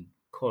to the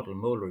caudal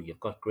molar. You've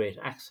got great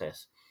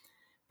access.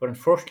 But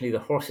unfortunately, the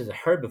horse is a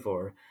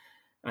herbivore,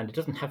 and it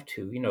doesn't have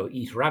to,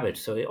 eat rabbit.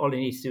 So all it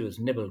needs to do is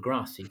nibble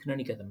grass. So you can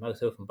only get the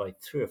mouth open by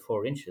 3 or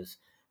 4 inches,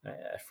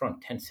 at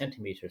front 10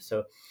 centimeters.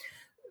 So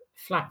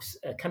flaps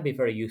can be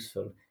very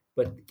useful,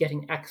 but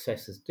getting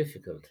access is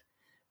difficult.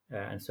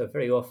 And so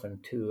very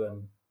often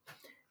to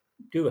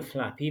do a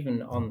flap,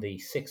 even on the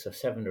 6 or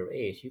 7 or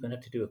 8, you're going to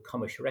have to do a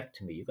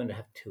commissurectomy. You're going to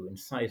have to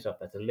incise up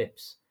at the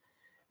lips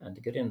and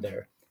to get in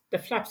there. The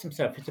flaps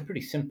themselves, it's a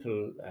pretty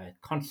simple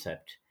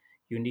concept.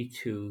 You need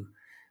to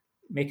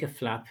make a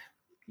flap,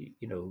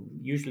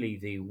 usually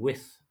the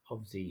width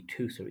of the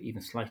tooth or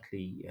even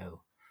slightly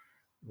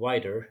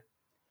wider,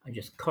 and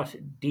just cut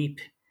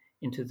deep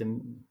into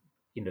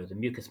the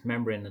mucous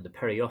membrane of the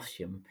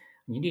periosteum.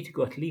 And you need to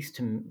go at least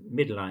to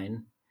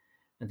midline,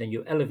 and then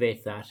you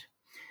elevate that.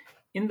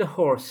 In the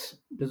horse,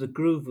 there's a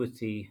groove with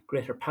the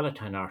greater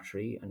palatine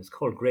artery, and it's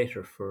called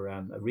greater for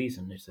a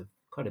reason. It's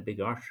quite a big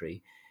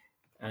artery,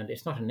 and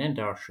it's not an end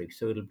artery,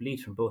 so it'll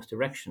bleed from both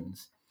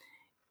directions.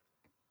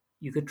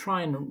 You could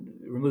try and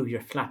remove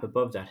your flap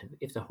above that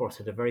if the horse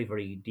had a very,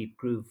 very deep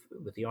groove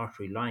with the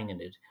artery lying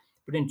in it.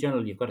 But in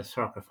general, you've got to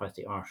sacrifice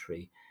the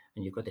artery,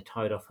 and you've got to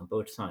tie it off on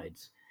both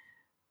sides.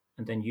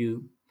 And then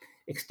you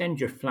extend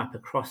your flap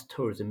across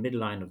towards the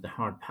midline of the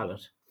hard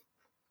palate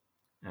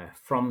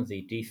from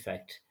the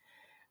defect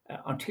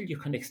until you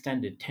can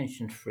extend it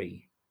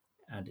tension-free.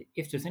 And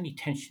if there's any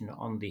tension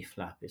on the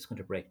flap, it's going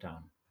to break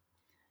down.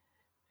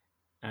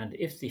 And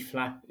if the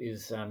flap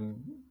is,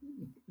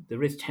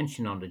 there is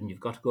tension on it and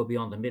you've got to go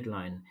beyond the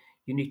midline,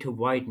 you need to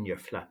widen your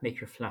flap, make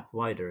your flap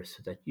wider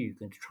so that you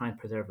can try and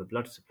preserve a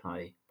blood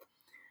supply.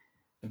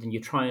 And then you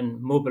try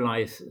and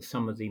mobilize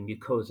some of the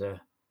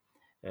mucosa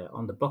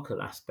on the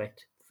buccal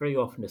aspect. Very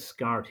often it's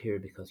scarred here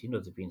because,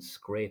 there's been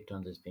scraped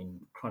and there's been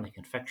chronic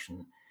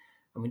infection.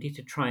 And we need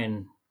to try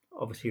and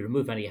obviously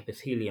remove any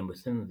epithelium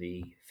within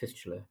the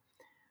fistula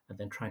and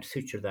then try and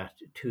suture that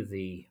to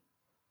the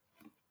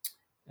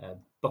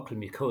buccal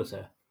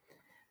mucosa.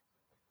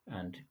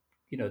 And,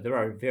 there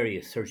are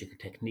various surgical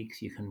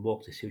techniques. You can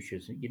walk the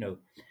sutures,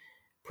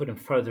 put them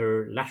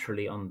further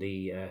laterally on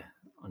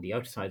the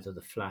outsides of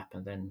the flap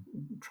and then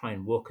try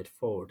and walk it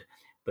forward.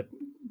 But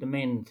the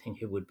main thing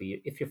here would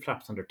be if your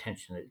flap's under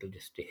tension, it'll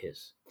just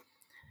dehisce.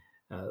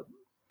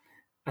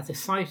 At the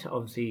site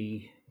of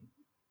the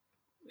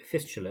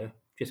fistula,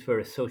 just where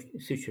it's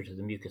suture to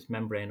the mucous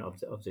membrane of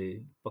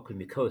the buccal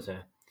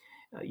mucosa,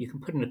 you can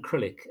put an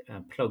acrylic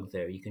plug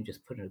there. You can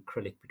just put an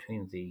acrylic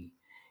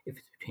if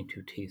it's between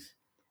two teeth,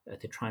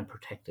 to try and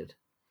protect it.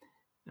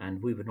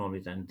 And we would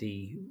normally then,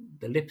 the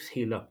lips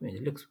heal up. I mean,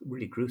 it looks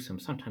really gruesome.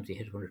 Sometimes you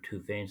hit 1 or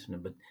 2 veins in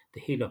them, but they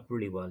heal up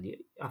really well.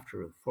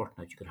 After a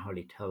fortnight, you can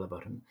hardly tell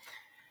about them.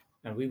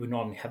 And we would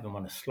normally have them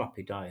on a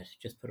sloppy diet,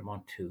 just put them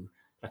onto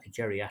like a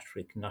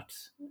geriatric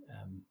nuts,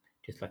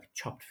 just like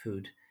chopped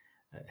food,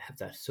 have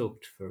that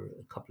soaked for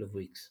a couple of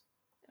weeks.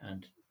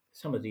 And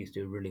some of these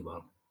do really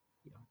well.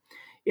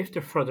 If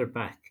they're further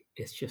back,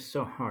 it's just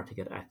so hard to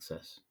get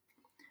access.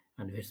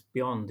 And if it's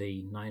beyond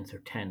the 9s or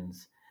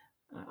 10s,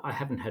 I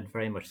haven't had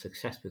very much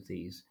success with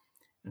these.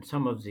 And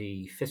some of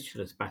the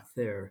fistulas back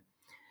there,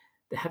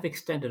 they have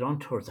extended on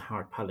towards the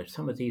hard palate.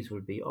 Some of these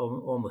will be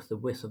almost the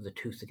width of the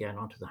tooth again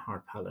onto the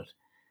hard palate.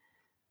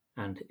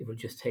 And it will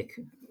just take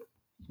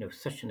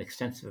such an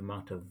extensive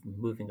amount of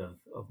moving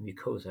of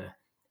mucosa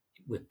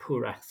with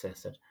poor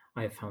access that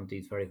I have found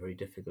these very, very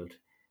difficult.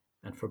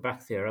 And for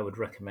back there, I would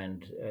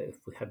recommend, if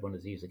we had one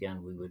of these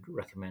again, we would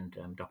recommend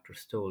Dr.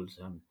 Stoll's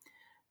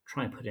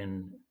try and put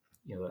in,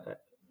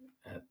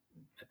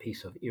 a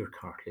piece of ear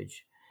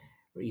cartilage,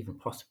 or even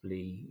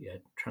possibly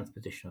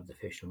transposition of the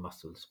facial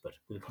muscles. But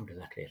we'll come to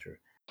that later.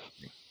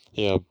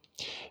 Yeah.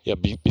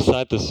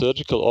 Beside the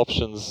surgical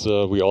options,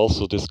 we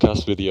also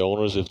discussed with the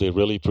owners if they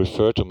really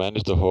prefer to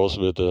manage the horse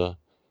with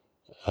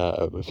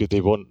if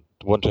they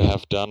want to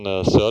have done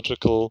a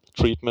surgical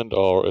treatment,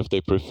 or if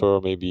they prefer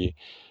maybe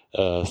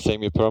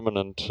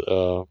semi-permanent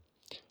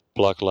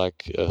plug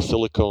like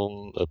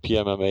silicone,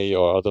 PMMA,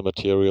 or other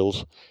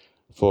materials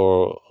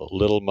for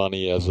little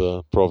money as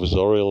a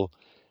provisorial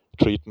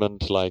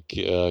treatment, like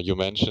you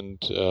mentioned,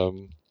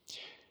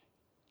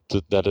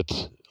 that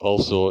it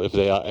also, if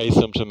they are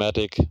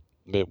asymptomatic,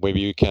 maybe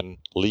you can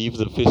leave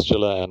the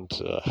fistula and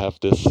have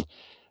this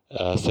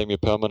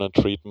semi-permanent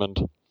treatment.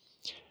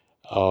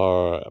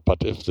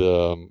 But if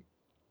the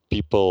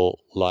people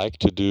like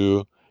to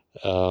do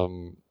a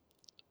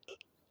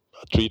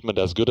treatment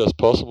as good as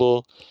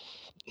possible,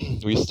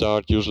 we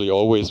start usually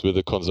always with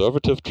a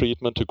conservative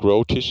treatment to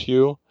grow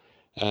tissue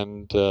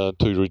and to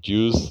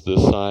reduce the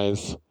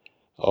size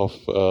of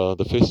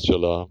the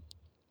fistula.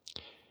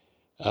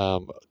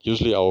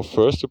 Usually our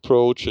first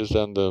approach is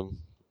then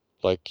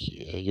like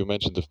you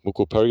mentioned, the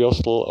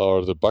mucoperiosteal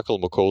or the buccal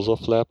mucosa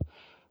flap,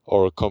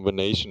 or a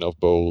combination of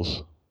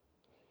both.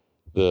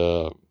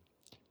 The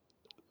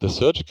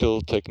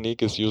surgical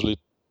technique is usually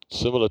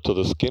similar to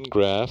the skin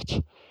graft,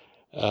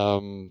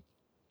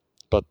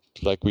 but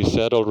like we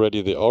said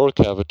already, the oral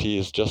cavity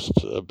is just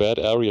a bad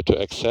area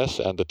to access,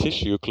 and the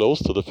tissue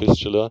close to the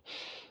fistula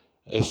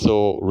is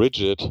so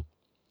rigid,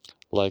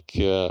 like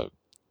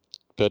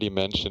Patty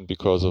mentioned,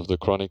 because of the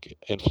chronic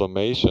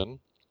inflammation.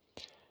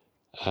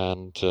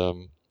 And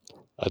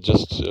I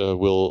just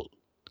will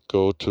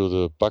go to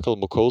the buccal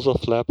mucosa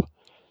flap.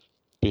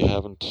 We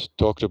haven't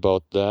talked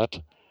about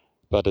that,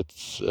 but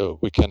it's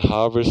we can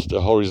harvest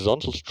a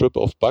horizontal strip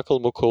of buccal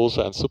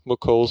mucosa and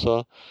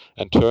submucosa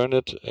and turn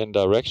it in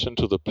direction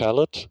to the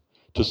palate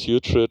to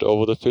suture it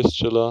over the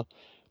fistula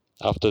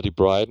after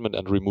debridement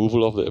and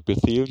removal of the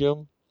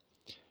epithelium.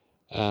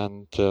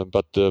 And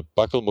but the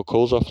buccal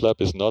mucosa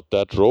flap is not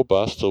that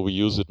robust, so we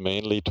use it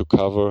mainly to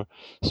cover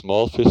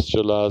small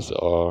fistulas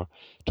or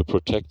to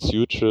protect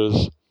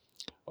sutures,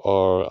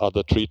 or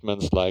other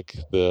treatments like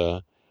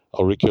the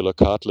auricular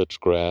cartilage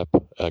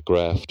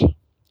graft.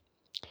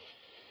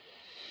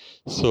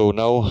 So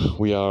now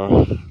we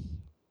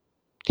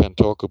can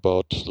talk a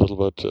little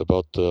bit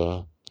about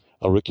the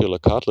auricular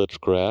cartilage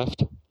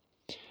graft.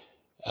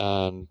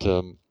 And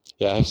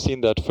I've seen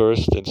that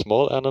first in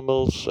small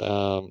animals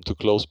to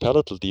close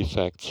palatal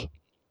defects.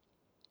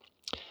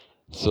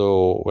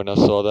 So when I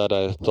saw that,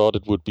 I thought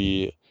it would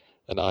be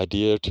an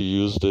idea to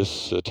use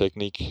this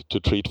technique to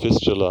treat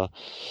fistula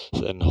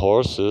in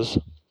horses,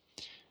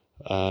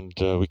 and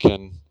we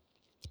can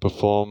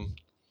perform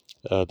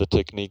the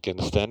technique in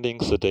a standing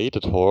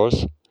sedated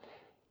horse.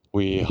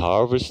 We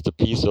harvest a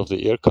piece of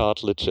the ear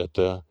cartilage at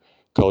the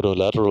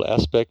caudolateral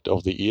aspect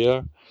of the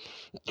ear,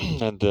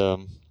 and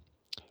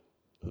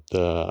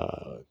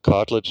the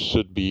cartilage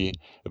should be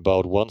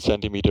about 1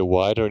 centimeter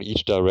wider in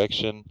each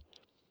direction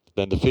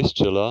than the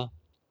fistula.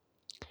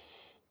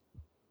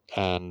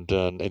 And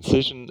an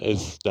incision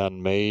is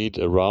then made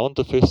around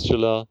the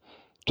fistula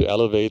to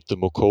elevate the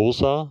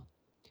mucosa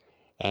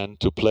and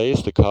to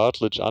place the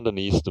cartilage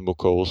underneath the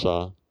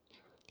mucosa,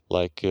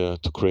 like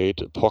to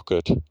create a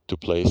pocket to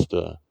place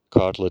the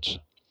cartilage.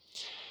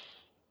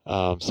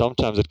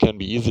 Sometimes it can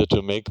be easier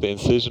to make the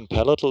incision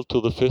palatal to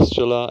the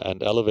fistula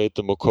and elevate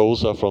the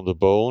mucosa from the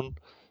bone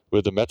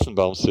with the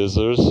Metzenbaum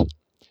scissors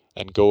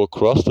and go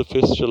across the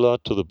fistula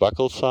to the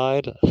buccal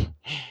side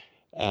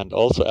and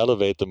also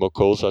elevate the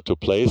mucosa to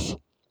place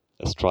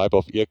a stripe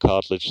of ear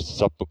cartilage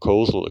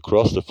submucosal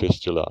across the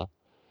fistula.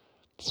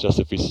 It's just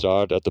if we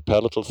start at the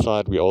palatal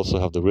side, we also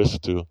have the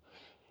risk to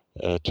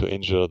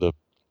injure the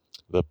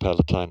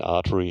palatine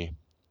artery,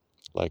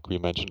 like we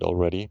mentioned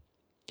already.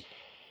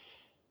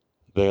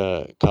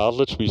 The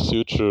cartilage we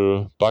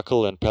suture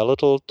buccal and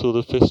palatal to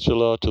the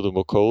fistula, to the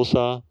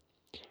mucosa,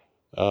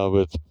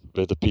 with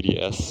the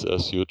PDS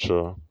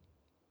suture.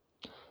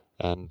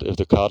 And if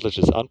the cartilage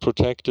is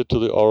unprotected to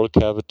the oral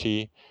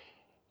cavity,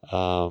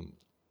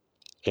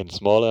 in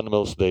small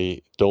animals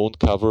they don't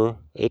cover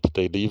it,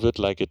 they leave it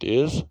like it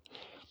is.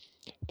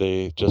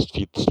 They just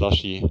feed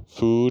slushy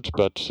food,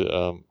 but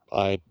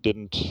I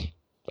didn't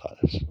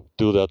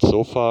do that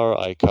so far.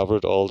 I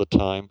covered all the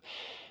time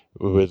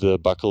with a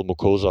buccal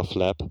mucosa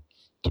flap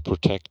to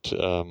protect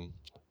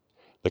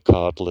the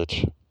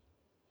cartilage.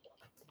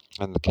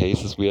 And the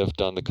cases we have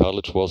done, the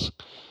cartilage was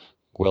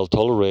well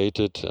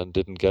tolerated and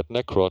didn't get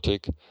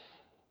necrotic.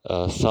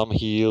 Some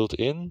healed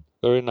in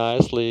very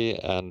nicely,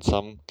 and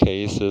some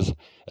cases,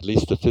 at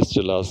least the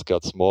fistulas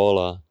got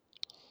smaller.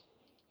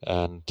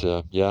 And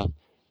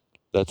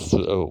that's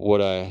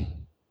what I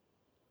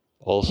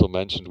also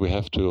mentioned. We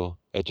have to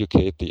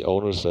educate the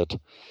owners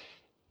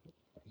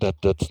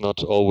that's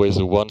not always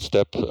a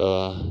one-step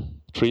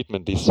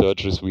treatment, these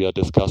surgeries we are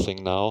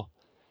discussing now.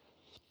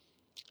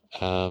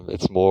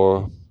 It's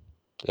more,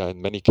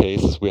 in many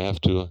cases, we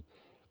have to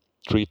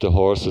treat the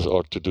horses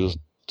or to do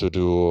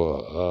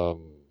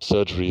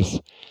surgeries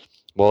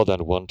more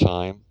than one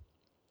time.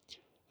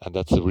 And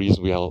that's the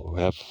reason we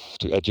have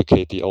to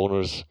educate the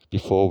owners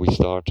before we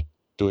start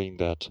doing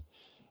that,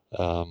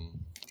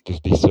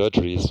 these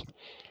surgeries,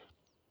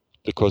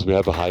 because we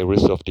have a high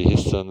risk of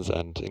dehiscence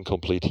and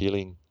incomplete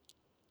healing.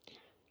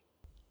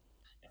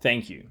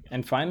 Thank you.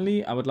 And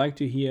finally, I would like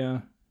to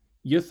hear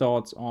your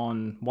thoughts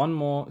on one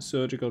more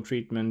surgical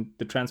treatment,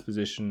 the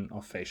transposition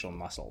of facial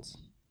muscles.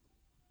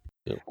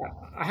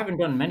 I haven't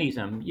done many of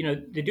them.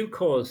 They do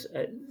cause,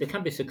 they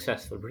can be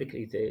successful,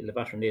 particularly the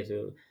levator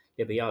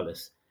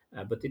nasolabialis,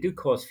 but they do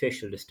cause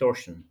facial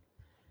distortion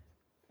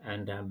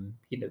and,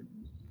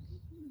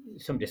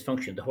 some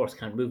dysfunction. The horse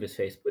can't move his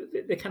face, but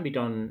they can be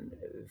done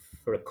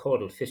for a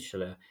caudal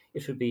fistula.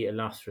 It would be a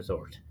last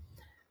resort.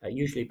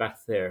 Usually back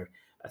there,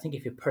 I think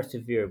if you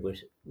persevere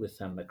with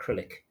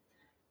acrylic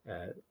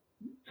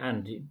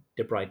and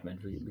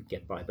debridement, we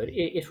get by. But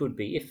it would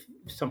be, if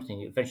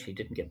something eventually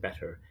didn't get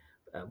better,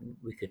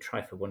 we could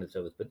try for one of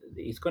those. But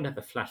he's going to have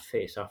a flat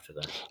face after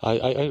that.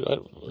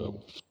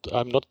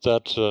 I'm not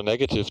that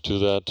negative to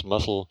that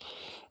muscle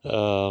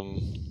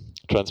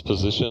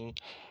transposition.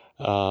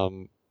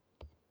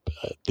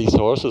 These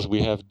horses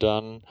we have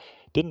done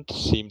didn't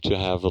seem to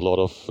have a lot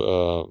of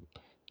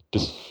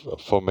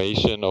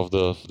disformation of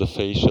the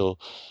facial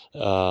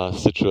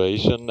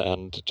situation,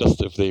 and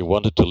just if they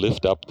wanted to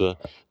lift up the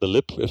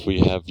lip, if we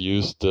have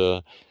used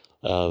the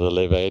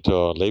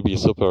levator labii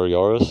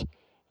superioris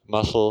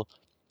muscle,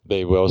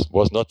 they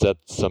was not that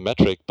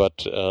symmetric,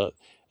 but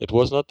it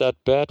was not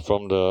that bad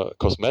from the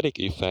cosmetic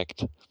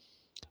effect.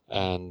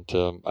 And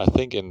I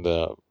think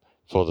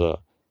for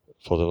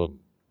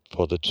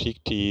the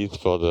cheek teeth,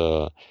 for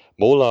the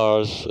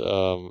molars,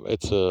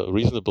 it's a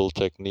reasonable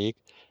technique.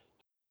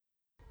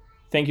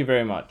 Thank you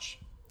very much.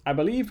 I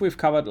believe we've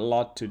covered a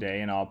lot today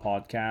in our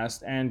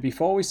podcast. And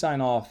before we sign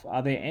off,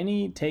 are there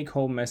any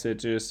take-home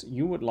messages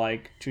you would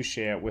like to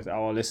share with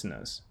our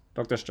listeners?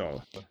 Dr.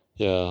 Stoll.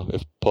 Yeah,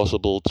 if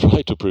possible,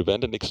 try to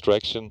prevent an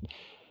extraction.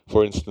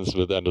 For instance,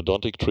 with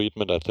endodontic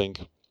treatment, I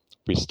think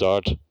we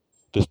start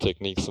these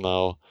techniques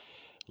now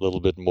a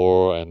little bit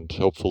more, and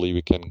hopefully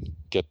we can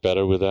get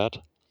better with that.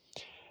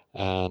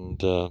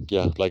 And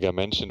like I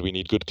mentioned, we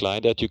need good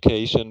client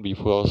education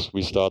before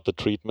we start the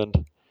treatment,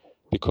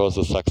 because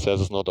the success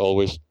is not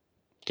always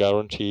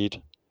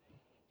guaranteed.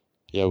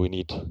 Yeah, we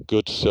need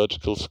good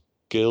surgical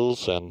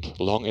skills and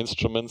long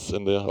instruments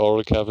in the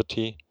oral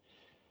cavity.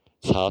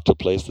 It's hard to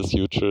place the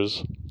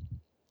sutures,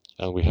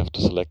 and we have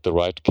to select the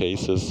right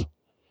cases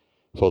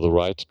for the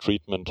right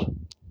treatment.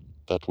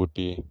 That would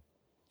be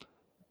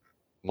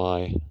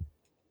my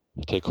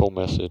take-home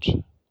message.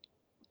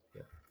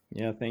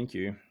 Yeah, thank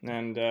you.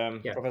 And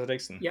Professor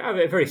Dixon? Yeah, I have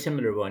a very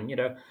similar one.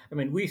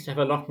 We used to have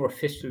a lot more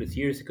fistulas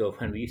years ago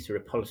when we used to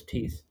repulse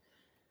teeth.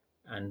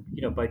 And,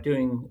 by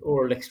doing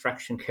oral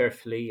extraction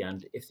carefully,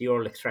 and if the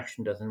oral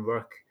extraction doesn't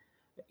work,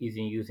 either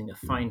using a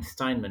fine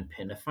Steinmann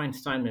pin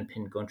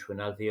going through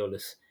an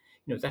alveolus,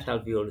 that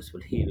alveolus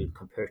will heal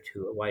compared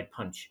to a wide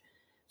punch.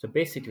 So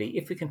basically,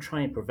 if we can try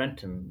and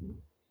prevent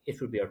them,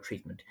 it would be our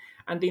treatment.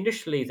 And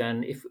initially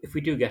then, if we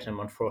do get them,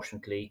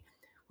 unfortunately,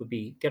 would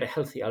be get a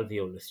healthy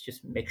alveolus.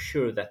 Just make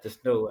sure that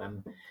there's no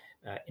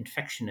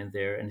infection in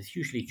there, and it's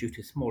usually due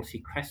to small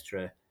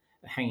sequestra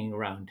hanging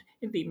around.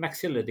 In the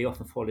maxilla, they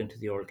often fall into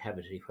the oral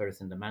cavity,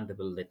 whereas in the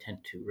mandible, they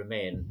tend to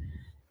remain.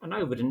 And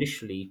I would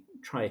initially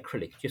try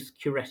acrylic, just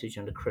curettage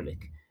and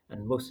acrylic,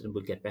 and most of them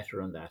will get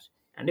better on that.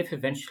 And if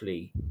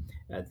eventually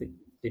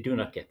they do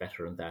not get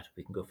better on that,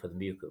 we can go for the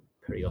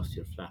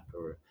mucoperiosteal flap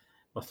or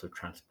muscle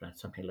transplant,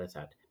 something like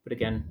that. But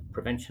again,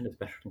 prevention is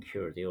better than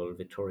cure, the old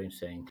Victorian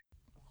saying.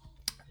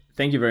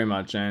 Thank you very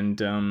much.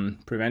 And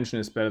prevention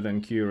is better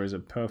than cure is a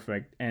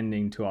perfect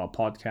ending to our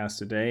podcast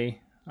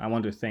today. I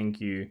want to thank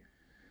you,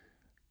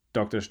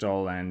 Dr.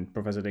 Stoll and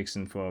Professor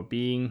Dixon, for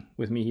being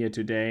with me here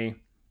today.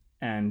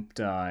 And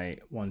I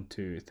want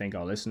to thank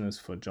our listeners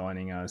for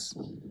joining us.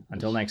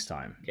 Until next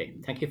time. Okay,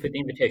 thank you for the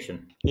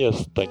invitation.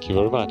 Yes, thank you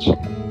very much.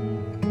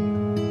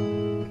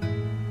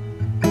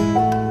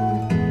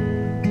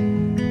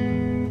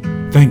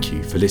 Thank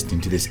you for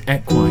listening to this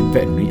Equine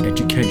Veterinary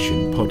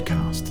Education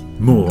podcast.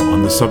 More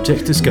on the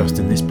subjects discussed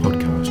in this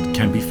podcast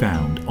can be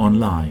found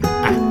online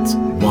at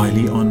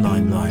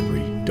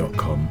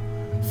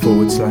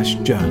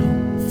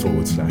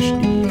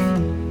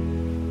wileyonlinelibrary.com/journal/Eve.